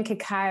pairing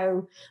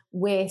cacao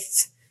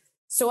with,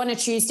 so on a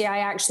Tuesday, I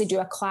actually do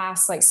a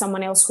class, like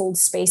someone else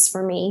holds space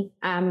for me.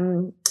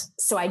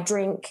 So I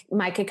drink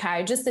my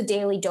cacao, just the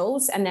daily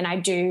dose, and then I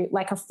do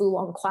like a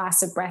full-on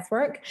class of breath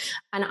work.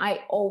 And I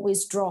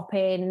always drop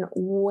in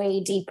way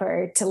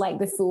deeper to like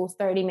the full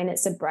 30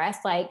 minutes of breath,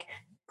 like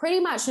pretty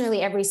much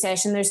nearly every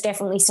session. There's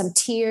definitely some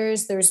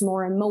tears. There's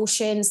more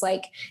emotions.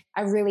 Like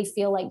I really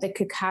feel like the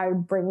cacao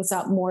brings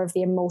up more of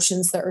the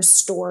emotions that are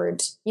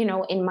stored,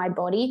 in my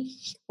body.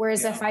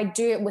 Whereas if I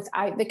do it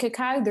without the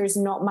cacao, there's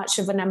not much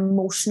of an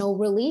emotional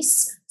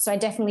release. So I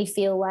definitely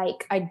feel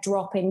like I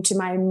drop into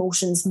my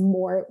emotions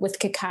more with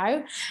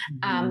cacao.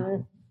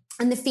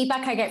 And the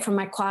feedback I get from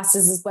my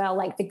classes as well,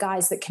 like the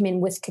guys that come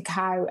in with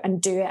cacao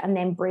and do it and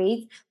then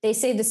breathe, they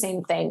say the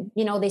same thing.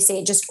 They say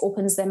it just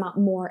opens them up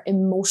more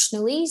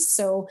emotionally.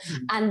 So,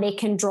 and they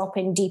can drop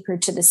in deeper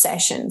to the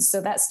session. So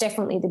that's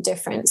definitely the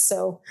difference.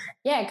 So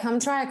yeah, come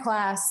try a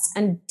class,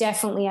 and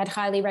definitely I'd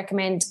highly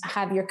recommend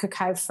have your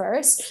cacao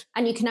first,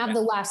 and you can have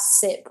the last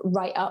sip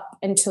right up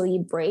until you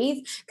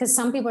breathe. Because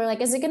some people are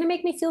like, is it going to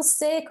make me feel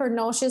sick or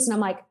nauseous? And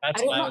I'm like, I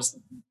don't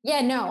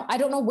know. I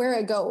don't know where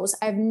it goes.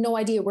 I have no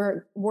idea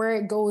where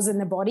it goes in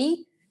the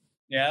body.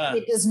 Yeah.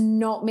 It does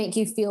not make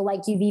you feel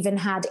like you've even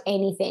had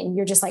anything.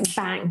 You're just like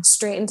bang,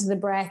 straight into the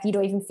breath. You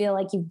don't even feel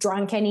like you've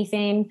drunk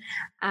anything.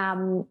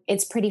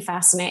 It's pretty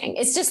fascinating.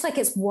 It's just like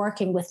it's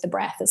working with the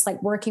breath. It's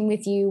like working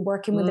with you,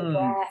 working with the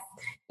breath.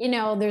 You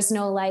know, there's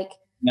no like,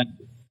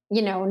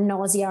 you know,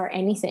 nausea or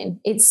anything.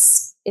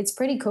 It's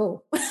pretty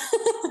cool.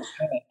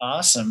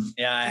 Awesome.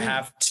 Yeah, I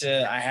have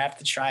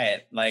to try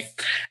it.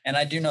 Like, and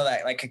I do know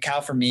that like cacao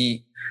for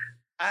me,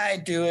 I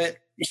do it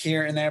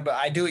here and there, but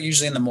I do it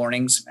usually in the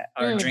mornings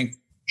or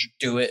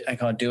do it. I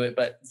call it do it,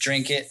 but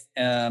drink it,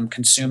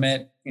 consume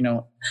it, you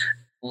know,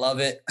 love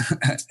it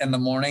in the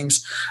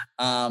mornings.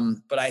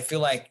 But I feel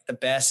like the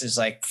best is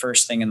like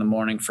first thing in the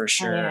morning for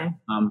sure.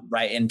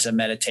 Right into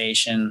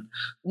meditation.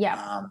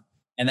 Yeah.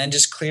 And then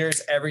just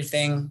clears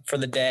everything for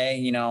the day,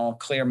 you know,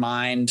 clear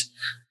mind.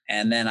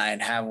 And then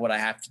I'd have what I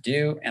have to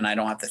do and I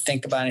don't have to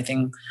think about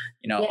anything,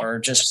 you know, or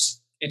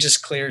just, it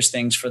just clears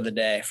things for the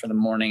day, for the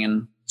morning,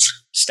 and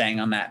staying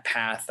on that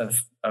path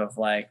of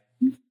like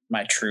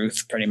my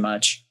truth pretty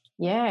much.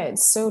 Yeah,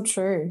 it's so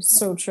true.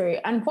 So true.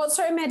 And what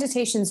sort of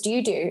meditations do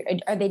you do?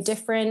 Are they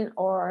different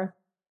or?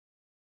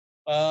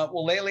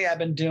 Well, lately I've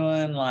been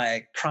doing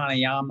like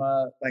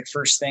pranayama. Like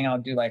first thing I'll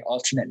do like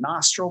alternate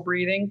nostril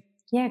breathing.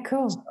 Yeah,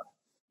 cool. So,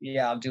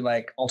 yeah, I'll do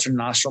like alternate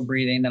nostril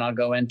breathing. Then I'll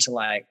go into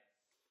like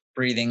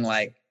breathing,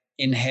 like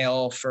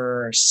inhale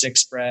for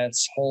 6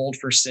 breaths, hold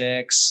for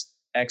 6,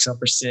 exhale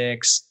for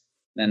 6,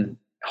 then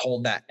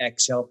hold that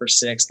exhale for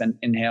 6, then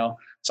inhale.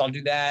 So I'll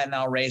do that and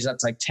I'll raise up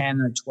to like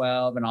 10 or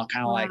 12 and I'll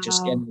kind of like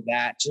just get into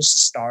that, just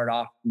to start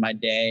off my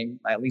day,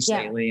 at least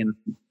lately. And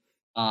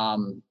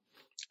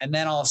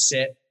then I'll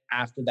sit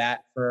after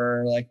that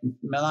for like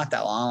not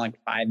that long, like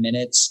 5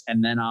 minutes.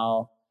 And then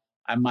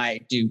I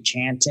might do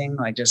chanting,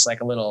 like just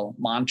like a little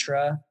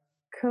mantra,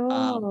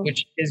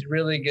 which is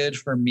really good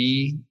for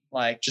me,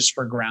 like just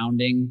for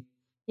grounding.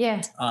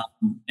 Yeah.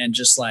 And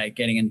just like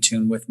getting in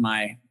tune with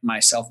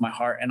myself, my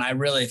heart. And I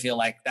really feel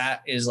like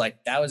that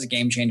was a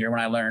game changer when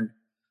I learned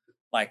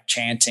like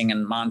chanting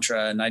and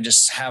mantra. And I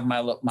just have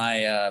my little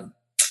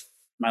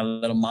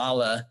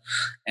mala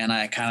and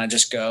I kind of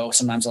just go.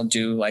 Sometimes I'll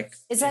do like,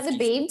 is that the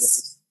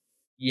beads?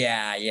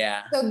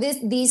 Yeah. So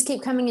these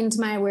keep coming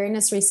into my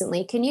awareness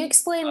recently. Can you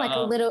explain like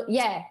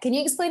can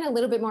you explain a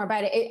little bit more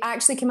about it? It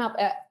actually came up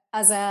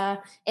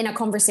in a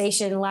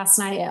conversation last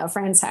night at a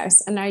friend's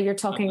house, and now you're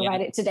talking about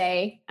it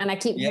today, and I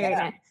keep hearing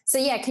it. So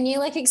can you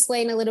like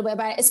explain a little bit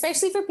about it,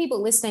 especially for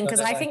people listening?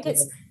 Because I think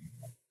it's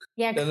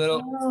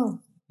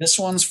this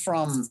one's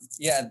from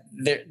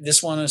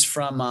this one is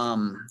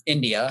from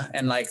India,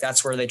 and like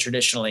that's where they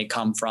traditionally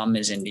come from,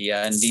 is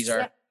India. And these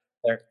are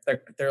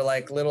they're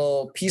like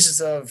little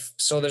pieces of,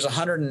 so there's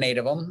 108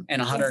 of them,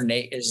 and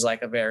 108 is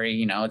like a very,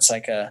 you know, it's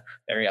like a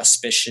very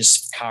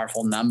auspicious,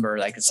 powerful number.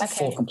 Like it's a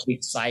full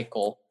complete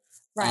cycle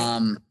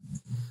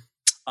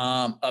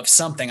of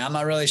something. I'm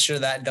not really sure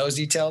that those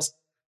details,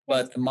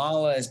 but the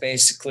mala is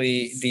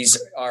basically, these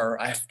are,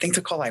 I think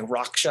they're called like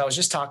raksha. I was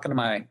just talking to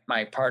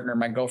my partner,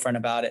 my girlfriend,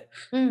 about it.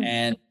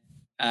 And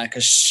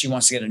because she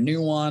wants to get a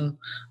new one.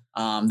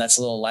 That's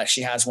a little less.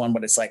 She has one,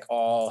 but it's like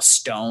all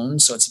stone,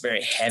 so it's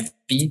very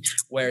heavy.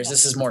 Whereas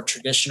this is more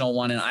traditional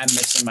one, and I'm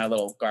missing my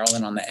little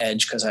garland on the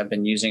edge because I've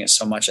been using it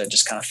so much I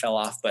just kind of fell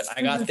off. But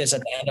I got this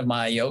at the end of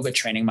my yoga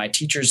training. My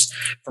teachers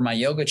for my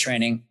yoga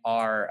training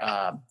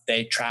are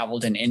they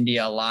traveled in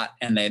India a lot,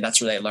 and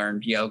that's where they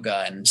learned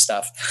yoga and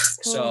stuff.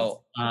 Cool.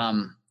 So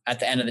at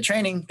the end of the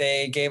training,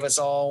 they gave us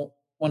all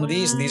one of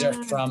these, and these are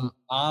from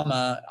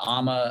Amma.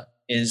 Amma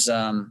is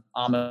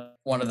Amma,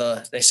 one of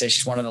the, they say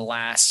she's one of the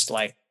last,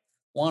 like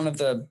one of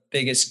the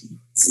biggest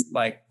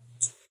like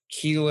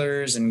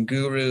healers and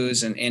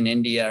gurus in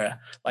India,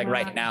 like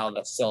right now,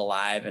 that's still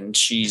alive. And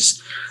she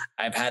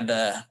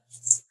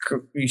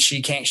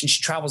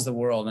travels the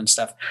world and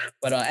stuff.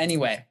 But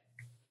anyway,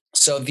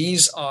 so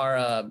these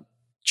are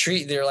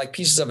they're like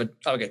pieces of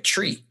a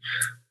tree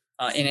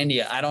in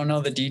India. I don't know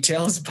the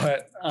details,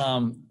 but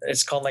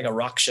it's called like a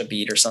raksha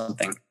bead or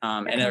something.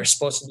 And they're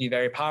supposed to be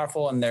very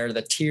powerful, and they're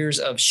the tears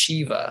of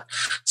Shiva.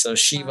 So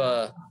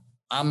Shiva,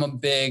 I'm a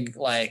big,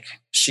 like,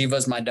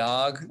 Shiva's my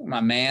dog, my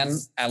man.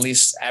 At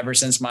least ever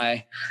since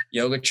my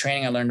yoga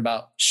training, I learned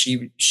about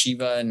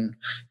Shiva, and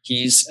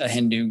he's a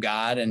Hindu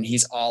god, and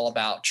he's all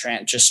about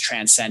just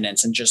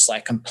transcendence and just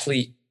like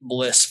complete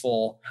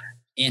blissful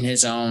in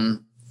his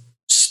own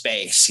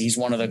space. He's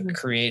one of the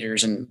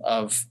creators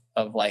of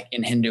like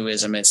in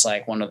Hinduism, it's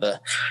like one of the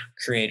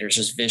creators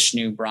is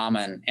Vishnu,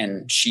 Brahma,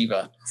 and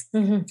Shiva.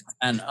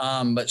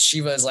 And but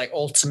Shiva is like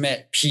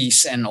ultimate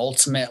peace and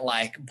ultimate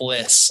like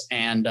bliss.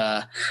 And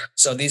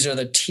so these are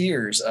the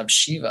tears of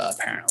Shiva,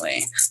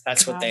 apparently.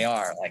 That's what they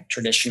are, like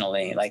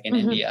traditionally, like in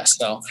India.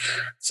 So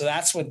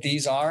that's what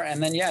these are.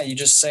 And then you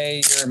just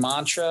say your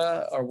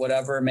mantra or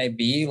whatever it may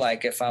be.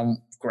 Like if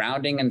I'm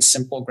grounding and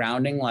simple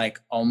grounding, like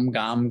Om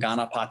Gam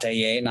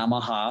Ganapataye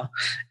Namaha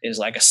is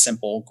like a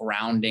simple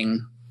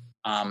grounding.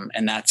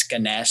 And that's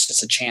Ganesh.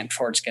 It's a chant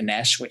towards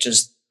Ganesh, which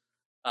is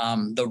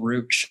the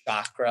root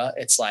chakra.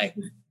 It's like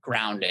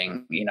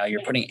grounding,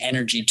 you're putting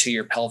energy to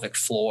your pelvic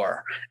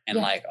floor, and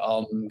like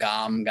Om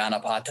Gam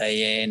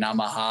Ganapataye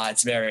Namaha.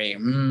 It's very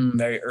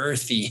very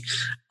earthy.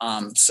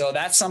 So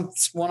that's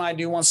one I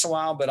do once in a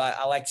while, but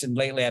I like to,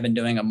 lately I've been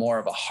doing a more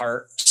of a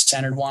heart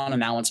centered one,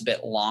 and that one's a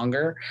bit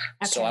longer.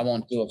 So I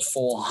won't do a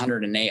full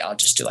 108. I'll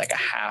just do like a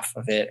half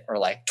of it, or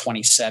like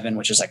 27,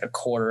 which is like a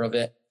quarter of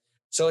it.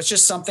 So it's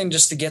just something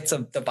just to get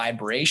the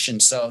vibration.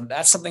 So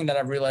that's something that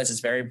I've realized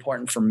is very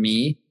important for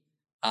me.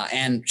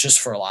 And just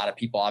for a lot of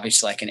people,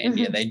 obviously, like in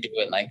India, they do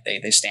it, like they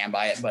stand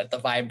by it. But the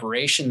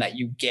vibration that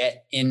you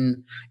get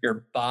in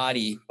your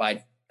body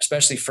by,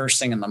 especially first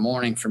thing in the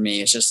morning, for me,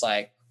 it's just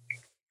like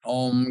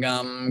Om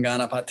Gam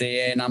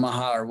Ganapataye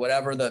Namaha, or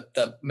whatever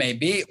the may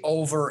be,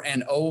 over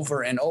and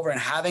over and over, and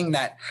having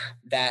that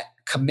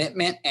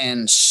commitment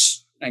and,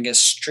 I guess,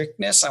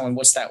 strictness. I mean,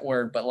 what's that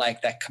word? But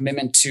like that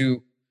commitment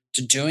to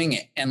doing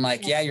it. And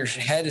like, your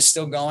head is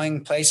still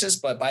going places,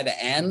 but by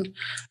the end,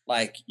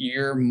 like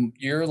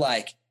you're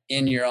like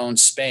in your own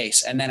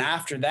space. And then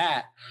after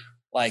that,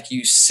 like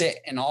you sit,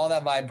 and all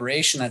that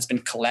vibration that's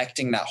been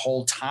collecting that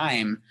whole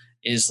time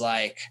is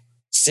like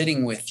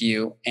sitting with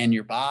you and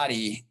your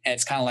body. And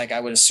it's kind of like, I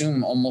would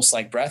assume, almost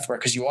like breath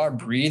work, because you are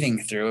breathing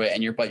through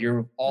it, but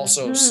you're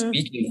also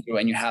speaking through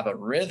it, and you have a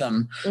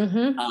rhythm.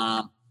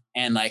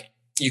 And like,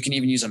 you can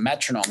even use a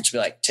metronome to be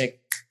like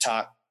tick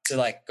tock, to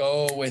like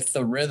go with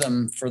the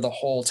rhythm for the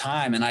whole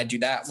time. And I do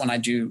that when I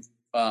do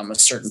a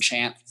certain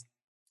chant.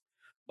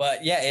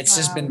 But yeah, it's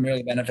just been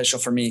really beneficial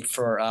for me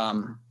for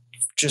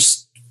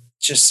just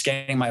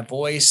getting my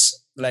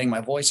voice, letting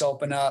my voice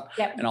open up,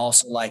 and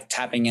also like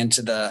tapping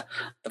into the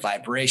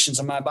vibrations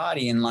of my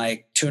body, and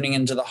like tuning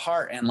into the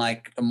heart. And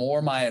like the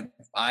more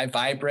I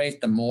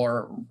vibrate, the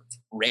more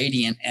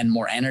radiant and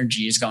more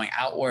energy is going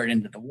outward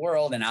into the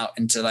world and out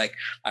into like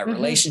my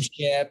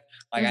relationship.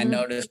 Like I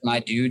notice when I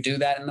do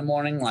that in the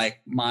morning,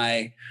 like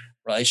my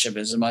relationship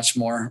is much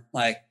more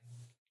like,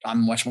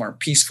 I'm much more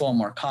peaceful and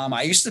more calm.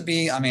 I used to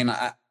be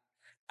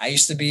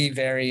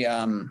very,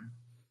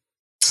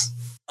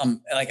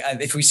 like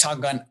if we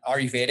talk on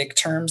Ayurvedic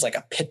terms, like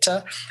a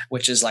pitta,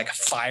 which is like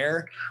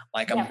fire,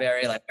 like I'm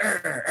very like,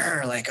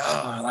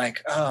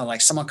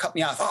 like someone cut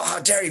me off. Oh, how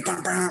dare you?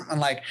 And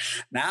like,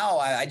 now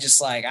I just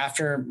like,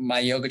 after my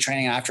yoga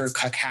training, after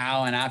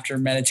cacao, and after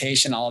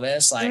meditation, all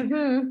this, like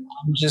I'm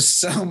just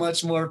so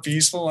much more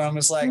peaceful. And I'm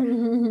just like,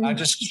 I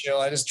just chill,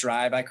 I just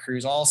drive, I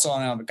cruise. Also,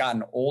 I've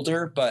gotten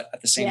older, but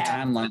at the same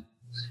time, like,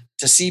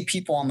 to see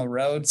people on the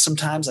road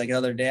sometimes, like the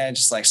other day, I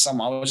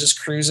was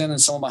just cruising,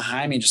 and someone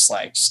behind me just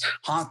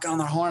honking on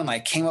their horn,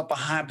 like came up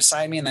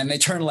beside me, and then they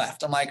turned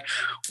left. I'm like,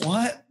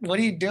 what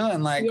are you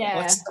doing? Like,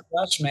 what's the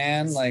rush,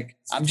 man? Like,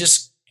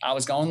 I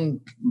was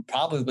going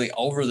probably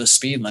over the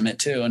speed limit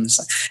too. And it's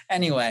like,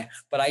 anyway,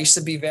 but I used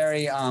to be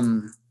very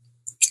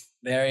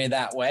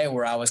that way,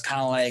 where I was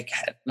kind of like,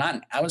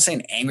 I would say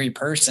an angry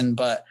person,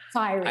 but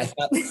fiery. I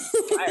thought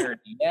fired.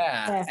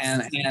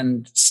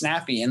 And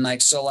snappy. And like,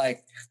 so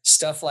like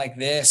stuff like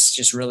this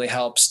just really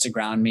helps to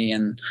ground me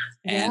and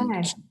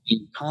keep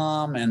me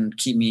calm and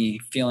keep me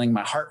feeling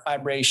my heart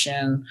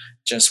vibration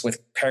just with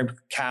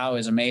Cacao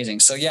is amazing.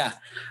 So yeah.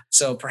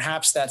 So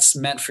perhaps that's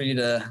meant for you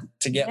to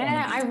get one.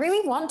 Yeah, I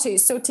really want to.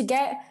 So to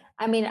get,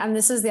 and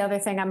this is the other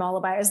thing I'm all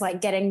about, is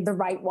like getting the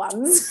right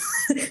ones,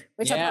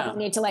 which I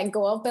probably need to let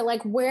go of. But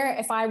like,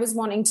 if I was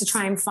wanting to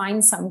try and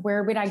find some,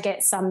 where would I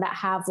get some that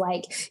have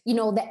like,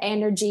 the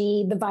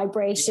energy, the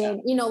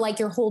vibration, like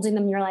you're holding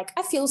them, you're like,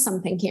 I feel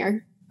something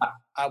here.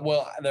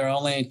 Well, they're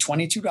only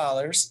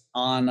 $22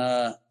 on,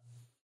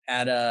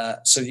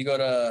 so if you go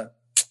to,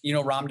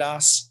 Ram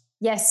Dass?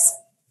 Yes.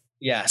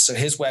 Yeah. So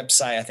his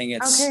website, I think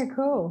it's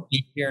cool.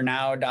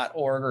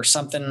 BeHereNow.org or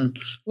something.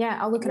 Yeah.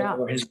 I'll look it up.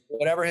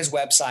 Whatever his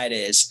website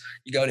is,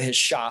 you go to his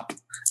shop,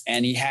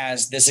 and he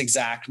has this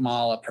exact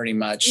mala pretty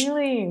much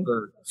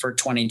for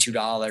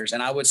 $22.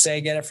 And I would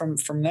say get it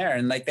from there.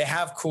 And like, they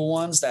have cool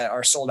ones that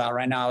are sold out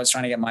right now. I was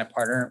trying to get my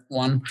partner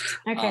one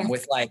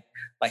with like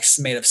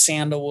made of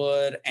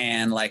sandalwood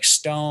and like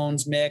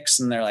stones mixed,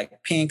 and they're like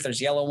pink,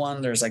 there's yellow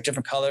one, there's like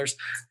different colors,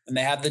 and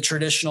they have the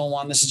traditional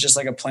one. This is just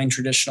like a plain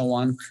traditional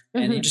one.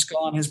 And you just go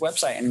on his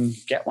website and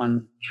get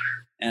one.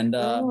 And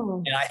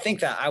I think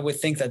that I would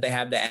think that they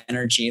have the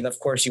energy. Of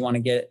course you want to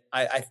get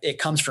it. It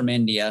comes from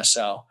India.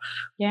 So,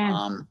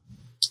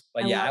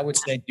 but I would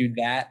say do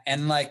that.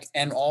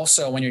 And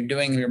also when you're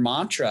doing your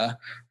mantra,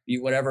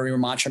 whatever your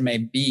mantra may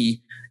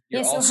be.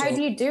 So how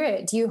do you do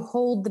it? Do you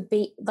hold the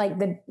beat, like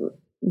the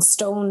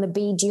stone, the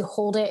bead, do you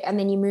hold it and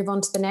then you move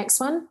on to the next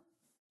one?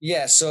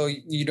 Yeah. So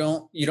you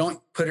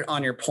don't put it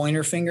on your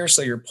pointer finger.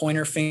 So your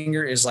pointer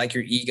finger is like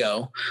your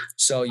ego.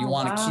 So you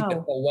want to keep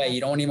it away.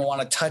 You don't even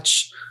want to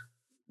touch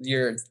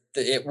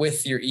it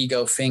with your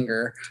ego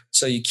finger.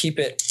 So you keep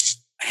it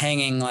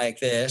hanging like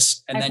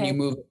this, and then you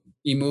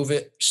move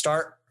it,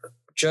 start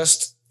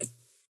just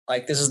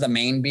like, this is the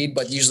main bead,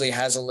 but usually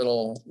has a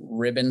little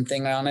ribbon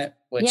thing on it,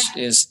 which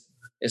is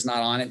is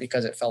not on it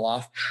because it fell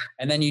off.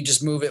 And then you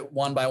just move it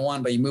one by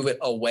one, but you move it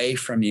away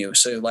from you.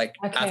 So like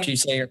after you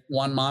say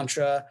one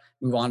mantra,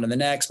 move on to the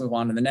next,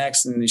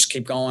 and you just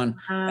keep going.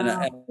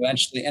 And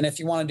eventually, and if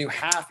you want to do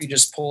half, you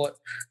just pull it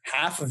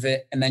half of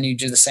it, and then you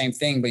do the same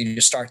thing, but you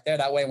just start there.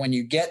 That way, when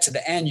you get to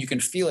the end, you can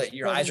feel it.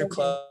 Your eyes are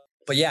closed.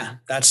 But yeah,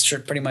 that's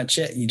pretty much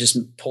it. You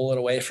just pull it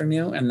away from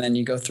you, and then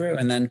you go through,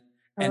 and then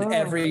and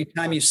every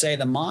time you say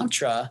the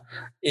mantra,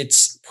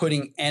 it's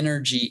putting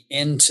energy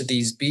into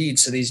these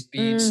beads. So these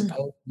beads,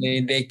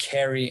 supposedly, they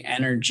carry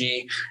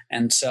energy.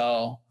 And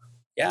so,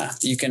 yeah,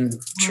 you can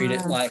treat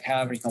it like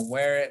however you can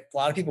wear it. A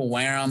lot of people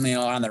wear them,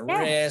 on their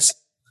wrist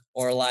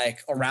or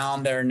like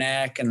around their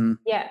neck. And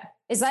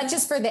is that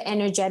just for the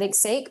energetic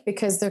sake?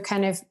 Because they're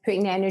kind of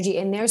putting the energy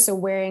in there. So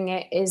wearing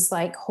it is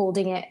like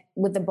holding it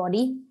with the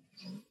body.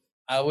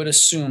 I would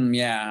assume.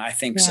 Yeah, I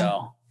think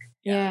so.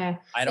 Yeah.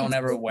 I don't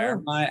ever wear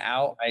mine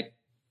out. It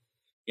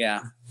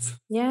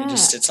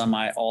just sits on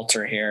my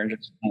altar here and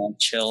just kind of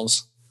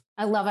chills.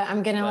 I love it.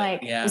 I'm going to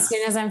as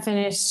soon as I'm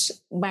finished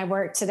my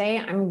work today,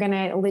 I'm going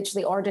to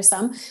literally order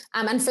some.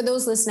 And for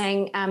those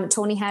listening,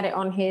 Tony had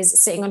it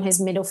sitting on his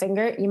middle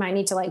finger. You might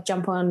need to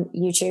jump on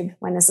YouTube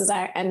when this is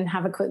out and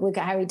have a quick look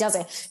at how he does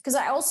it. Because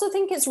I also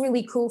think it's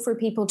really cool for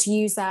people to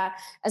use that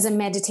as a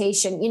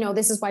meditation.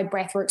 This is why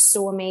breathwork's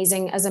so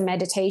amazing as a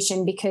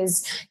meditation,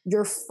 because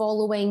you're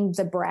following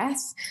the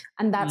breath.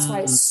 And that's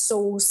why it's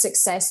so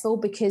successful,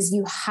 because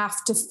you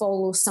have to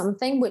follow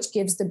something which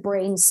gives the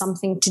brain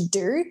something to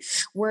do.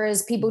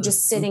 Whereas people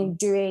just sitting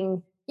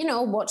doing,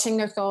 watching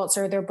their thoughts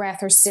or their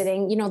breath or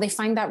sitting, they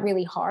find that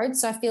really hard.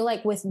 So I feel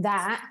like with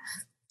that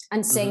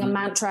and saying a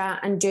mantra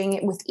and doing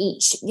it with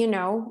each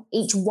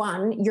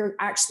one, you're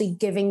actually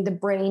giving the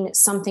brain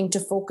something to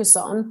focus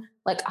on,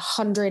 like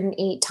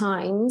 108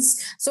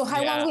 times. So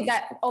how long would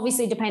that,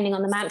 obviously depending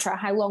on the mantra,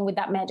 how long would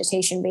that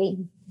meditation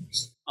be?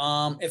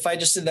 If I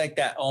just did like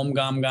that Om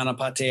Gam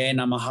Ganapataye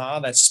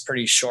Namaha, that's a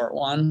pretty short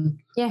one.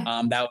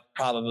 Yeah. That would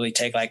probably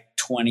take like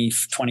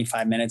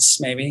 25 minutes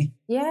maybe.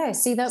 Yeah.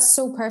 See, that's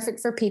so perfect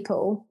for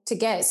people to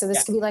get. So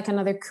this could be like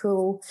another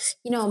cool,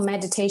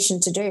 meditation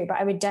to do,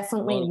 but I would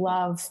definitely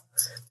love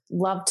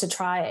to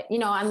try it,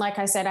 and like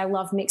I said, I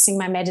love mixing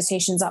my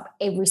meditations up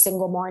every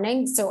single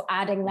morning. So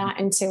adding that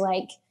into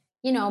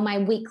my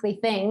weekly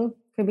thing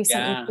could be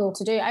something cool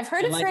to do. I've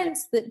heard of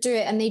friends that do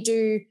it, and they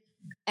do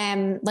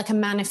like a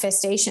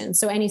manifestation.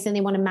 So anything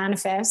they want to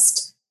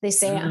manifest, they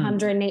say it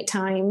 108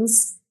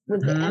 times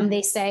and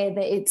they say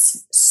that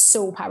it's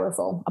so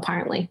powerful,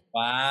 apparently.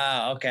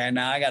 Wow. Okay.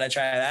 Now I got to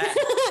try that.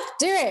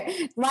 Do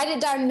it. Write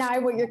it down now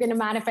what you're going to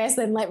manifest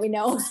and let me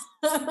know.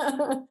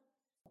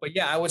 But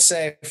yeah, I would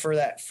say for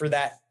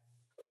that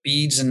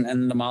beads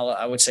and the mala,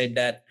 I would say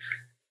that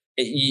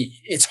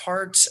it's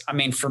hard.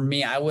 For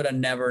me, I would have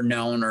never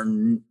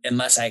known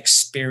unless I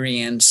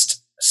experienced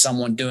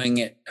someone doing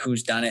it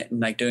who's done it and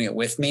like doing it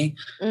with me.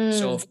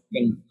 So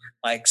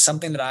like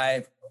something that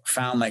I've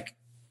found, like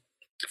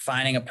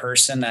finding a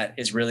person that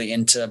is really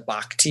into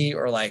bhakti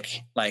or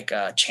like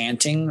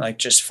chanting, like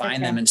just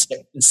find them and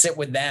sit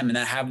with them and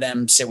then have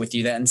them sit with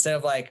you. That instead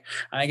of like,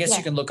 I guess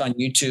you can look on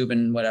YouTube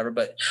and whatever,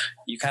 but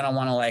you kind of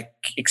want to like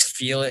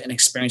feel it and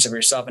experience it for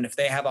yourself. And if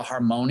they have a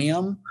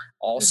harmonium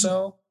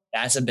also,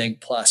 that's a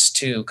big plus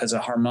too, because a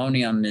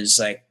harmonium is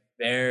like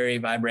very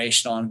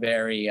vibrational and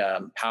very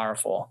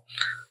powerful.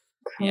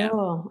 Cool. Yeah.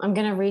 I'm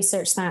going to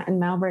research that in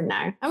Melbourne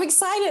now. I'm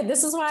excited.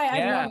 This is why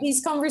I love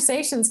these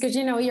conversations, because,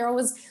 you're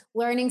always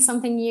learning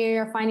something new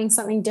or finding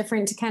something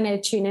different to kind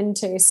of tune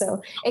into.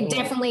 So it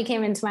definitely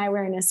came into my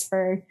awareness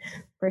for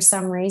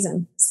some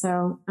reason.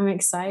 So I'm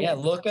excited. Yeah.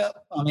 Look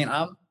up,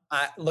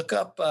 look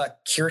up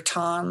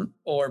Kirtan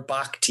or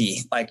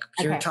Bhakti, like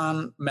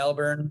Kirtan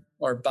Melbourne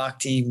or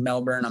Bhakti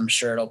Melbourne. I'm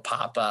sure it'll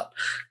pop up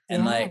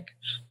and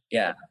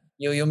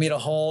you'll meet a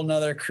whole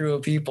nother crew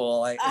of people.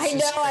 Like I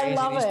know, I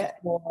love it.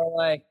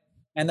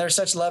 And they're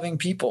such loving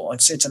people.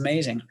 It's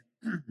amazing.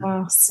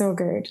 Oh, so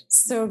good.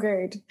 So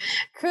good.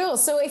 Cool.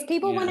 So if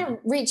people want to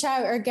reach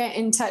out or get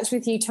in touch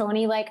with you,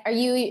 Tony,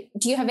 do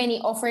you have any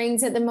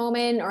offerings at the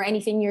moment or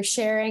anything you're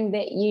sharing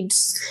that you'd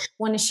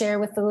want to share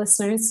with the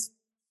listeners?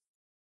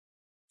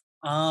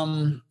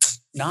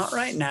 Not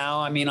right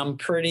now. I'm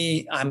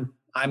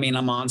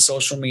on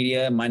social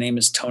media. My name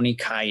is Tony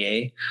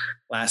Calle.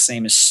 Last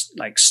name is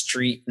like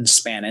street in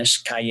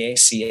Spanish, Calle,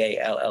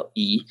 Calle.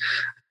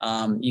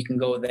 You can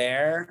go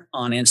there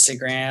on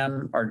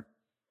Instagram, or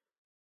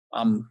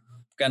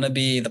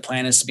the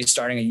plan is to be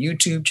starting a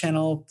YouTube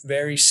channel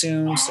very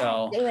soon.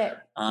 So,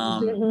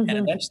 and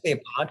eventually a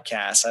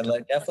podcast.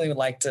 Definitely would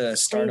like to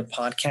start a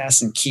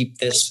podcast and keep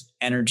this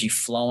energy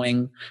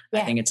flowing. I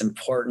think it's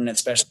important,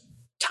 especially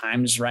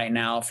times right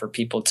now, for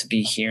people to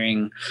be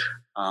hearing,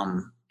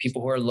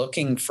 people who are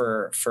looking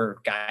for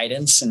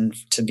guidance and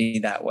to be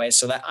that way.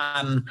 So that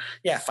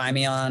find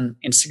me on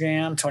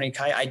Instagram, Tony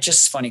Calle.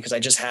 Funny because I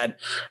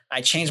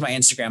changed my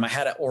Instagram. I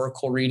had an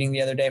oracle reading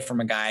the other day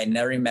from a guy I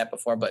never even met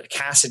before, but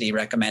Cassidy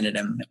recommended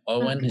him.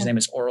 Owen, his name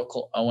is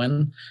Oracle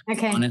Owen on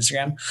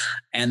Instagram.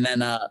 And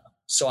then,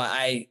 So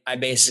I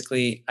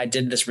basically, I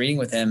did this reading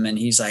with him and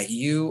he's like,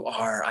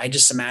 I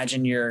just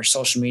imagine your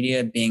social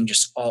media being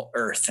just all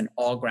earth and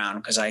all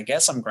ground. Cause I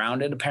guess I'm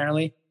grounded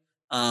apparently.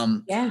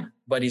 Yeah.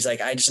 But he's like,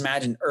 I just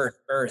imagine earth.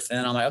 And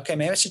then I'm like, okay,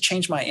 maybe I should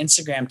change my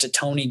Instagram to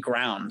Tony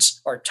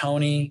Grounds or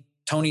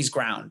Tony's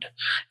Ground.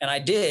 And I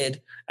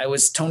did. I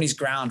was Tony's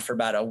Ground for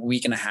about a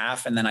week and a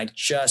half. And then I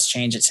just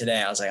changed it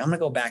today. I was like, I'm going to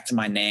go back to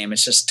my name.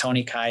 It's just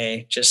Tony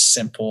Calle, just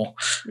simple.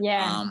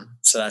 Yeah.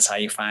 So that's how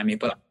you find me.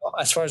 But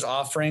as far as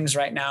offerings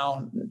right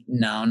now,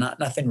 no,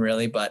 nothing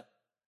really. But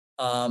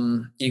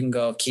you can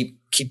go keep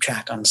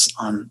track on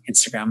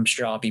Instagram. I'm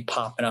sure I'll be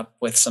popping up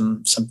with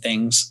some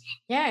things.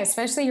 Yeah,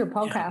 especially your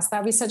podcast. Yeah.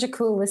 That'd be such a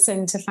cool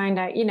listen to find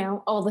out,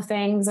 all the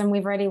things. And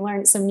we've already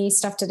learned some new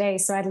stuff today.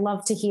 So I'd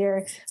love to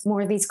hear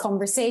more of these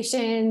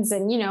conversations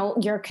and,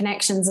 your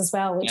connections as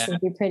well, which would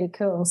be pretty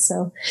cool.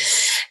 So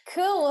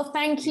cool. Well,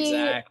 thank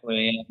you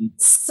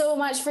so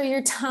much for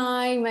your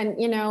time and,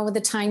 with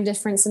the time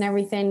difference and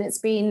everything. It's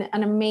been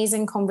an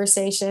amazing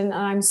conversation. And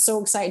I'm so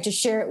excited to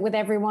share it with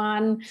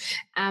everyone,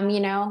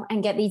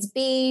 and get these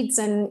beads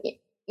and,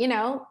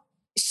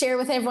 share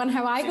with everyone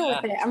how I go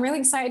with it. I'm really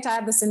excited to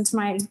add this into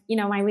my,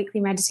 my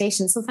weekly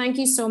meditation. So thank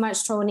you so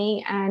much,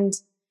 Tony. And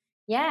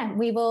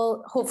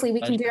hopefully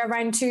we can do a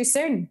round 2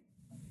 soon.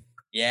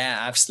 Yeah,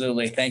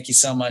 absolutely. Thank you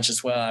so much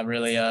as well. I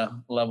really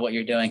love what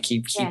you're doing.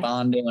 Keep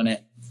on doing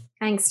it.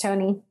 Thanks,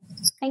 Tony.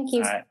 Thank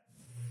you. All right.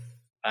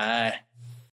 Bye.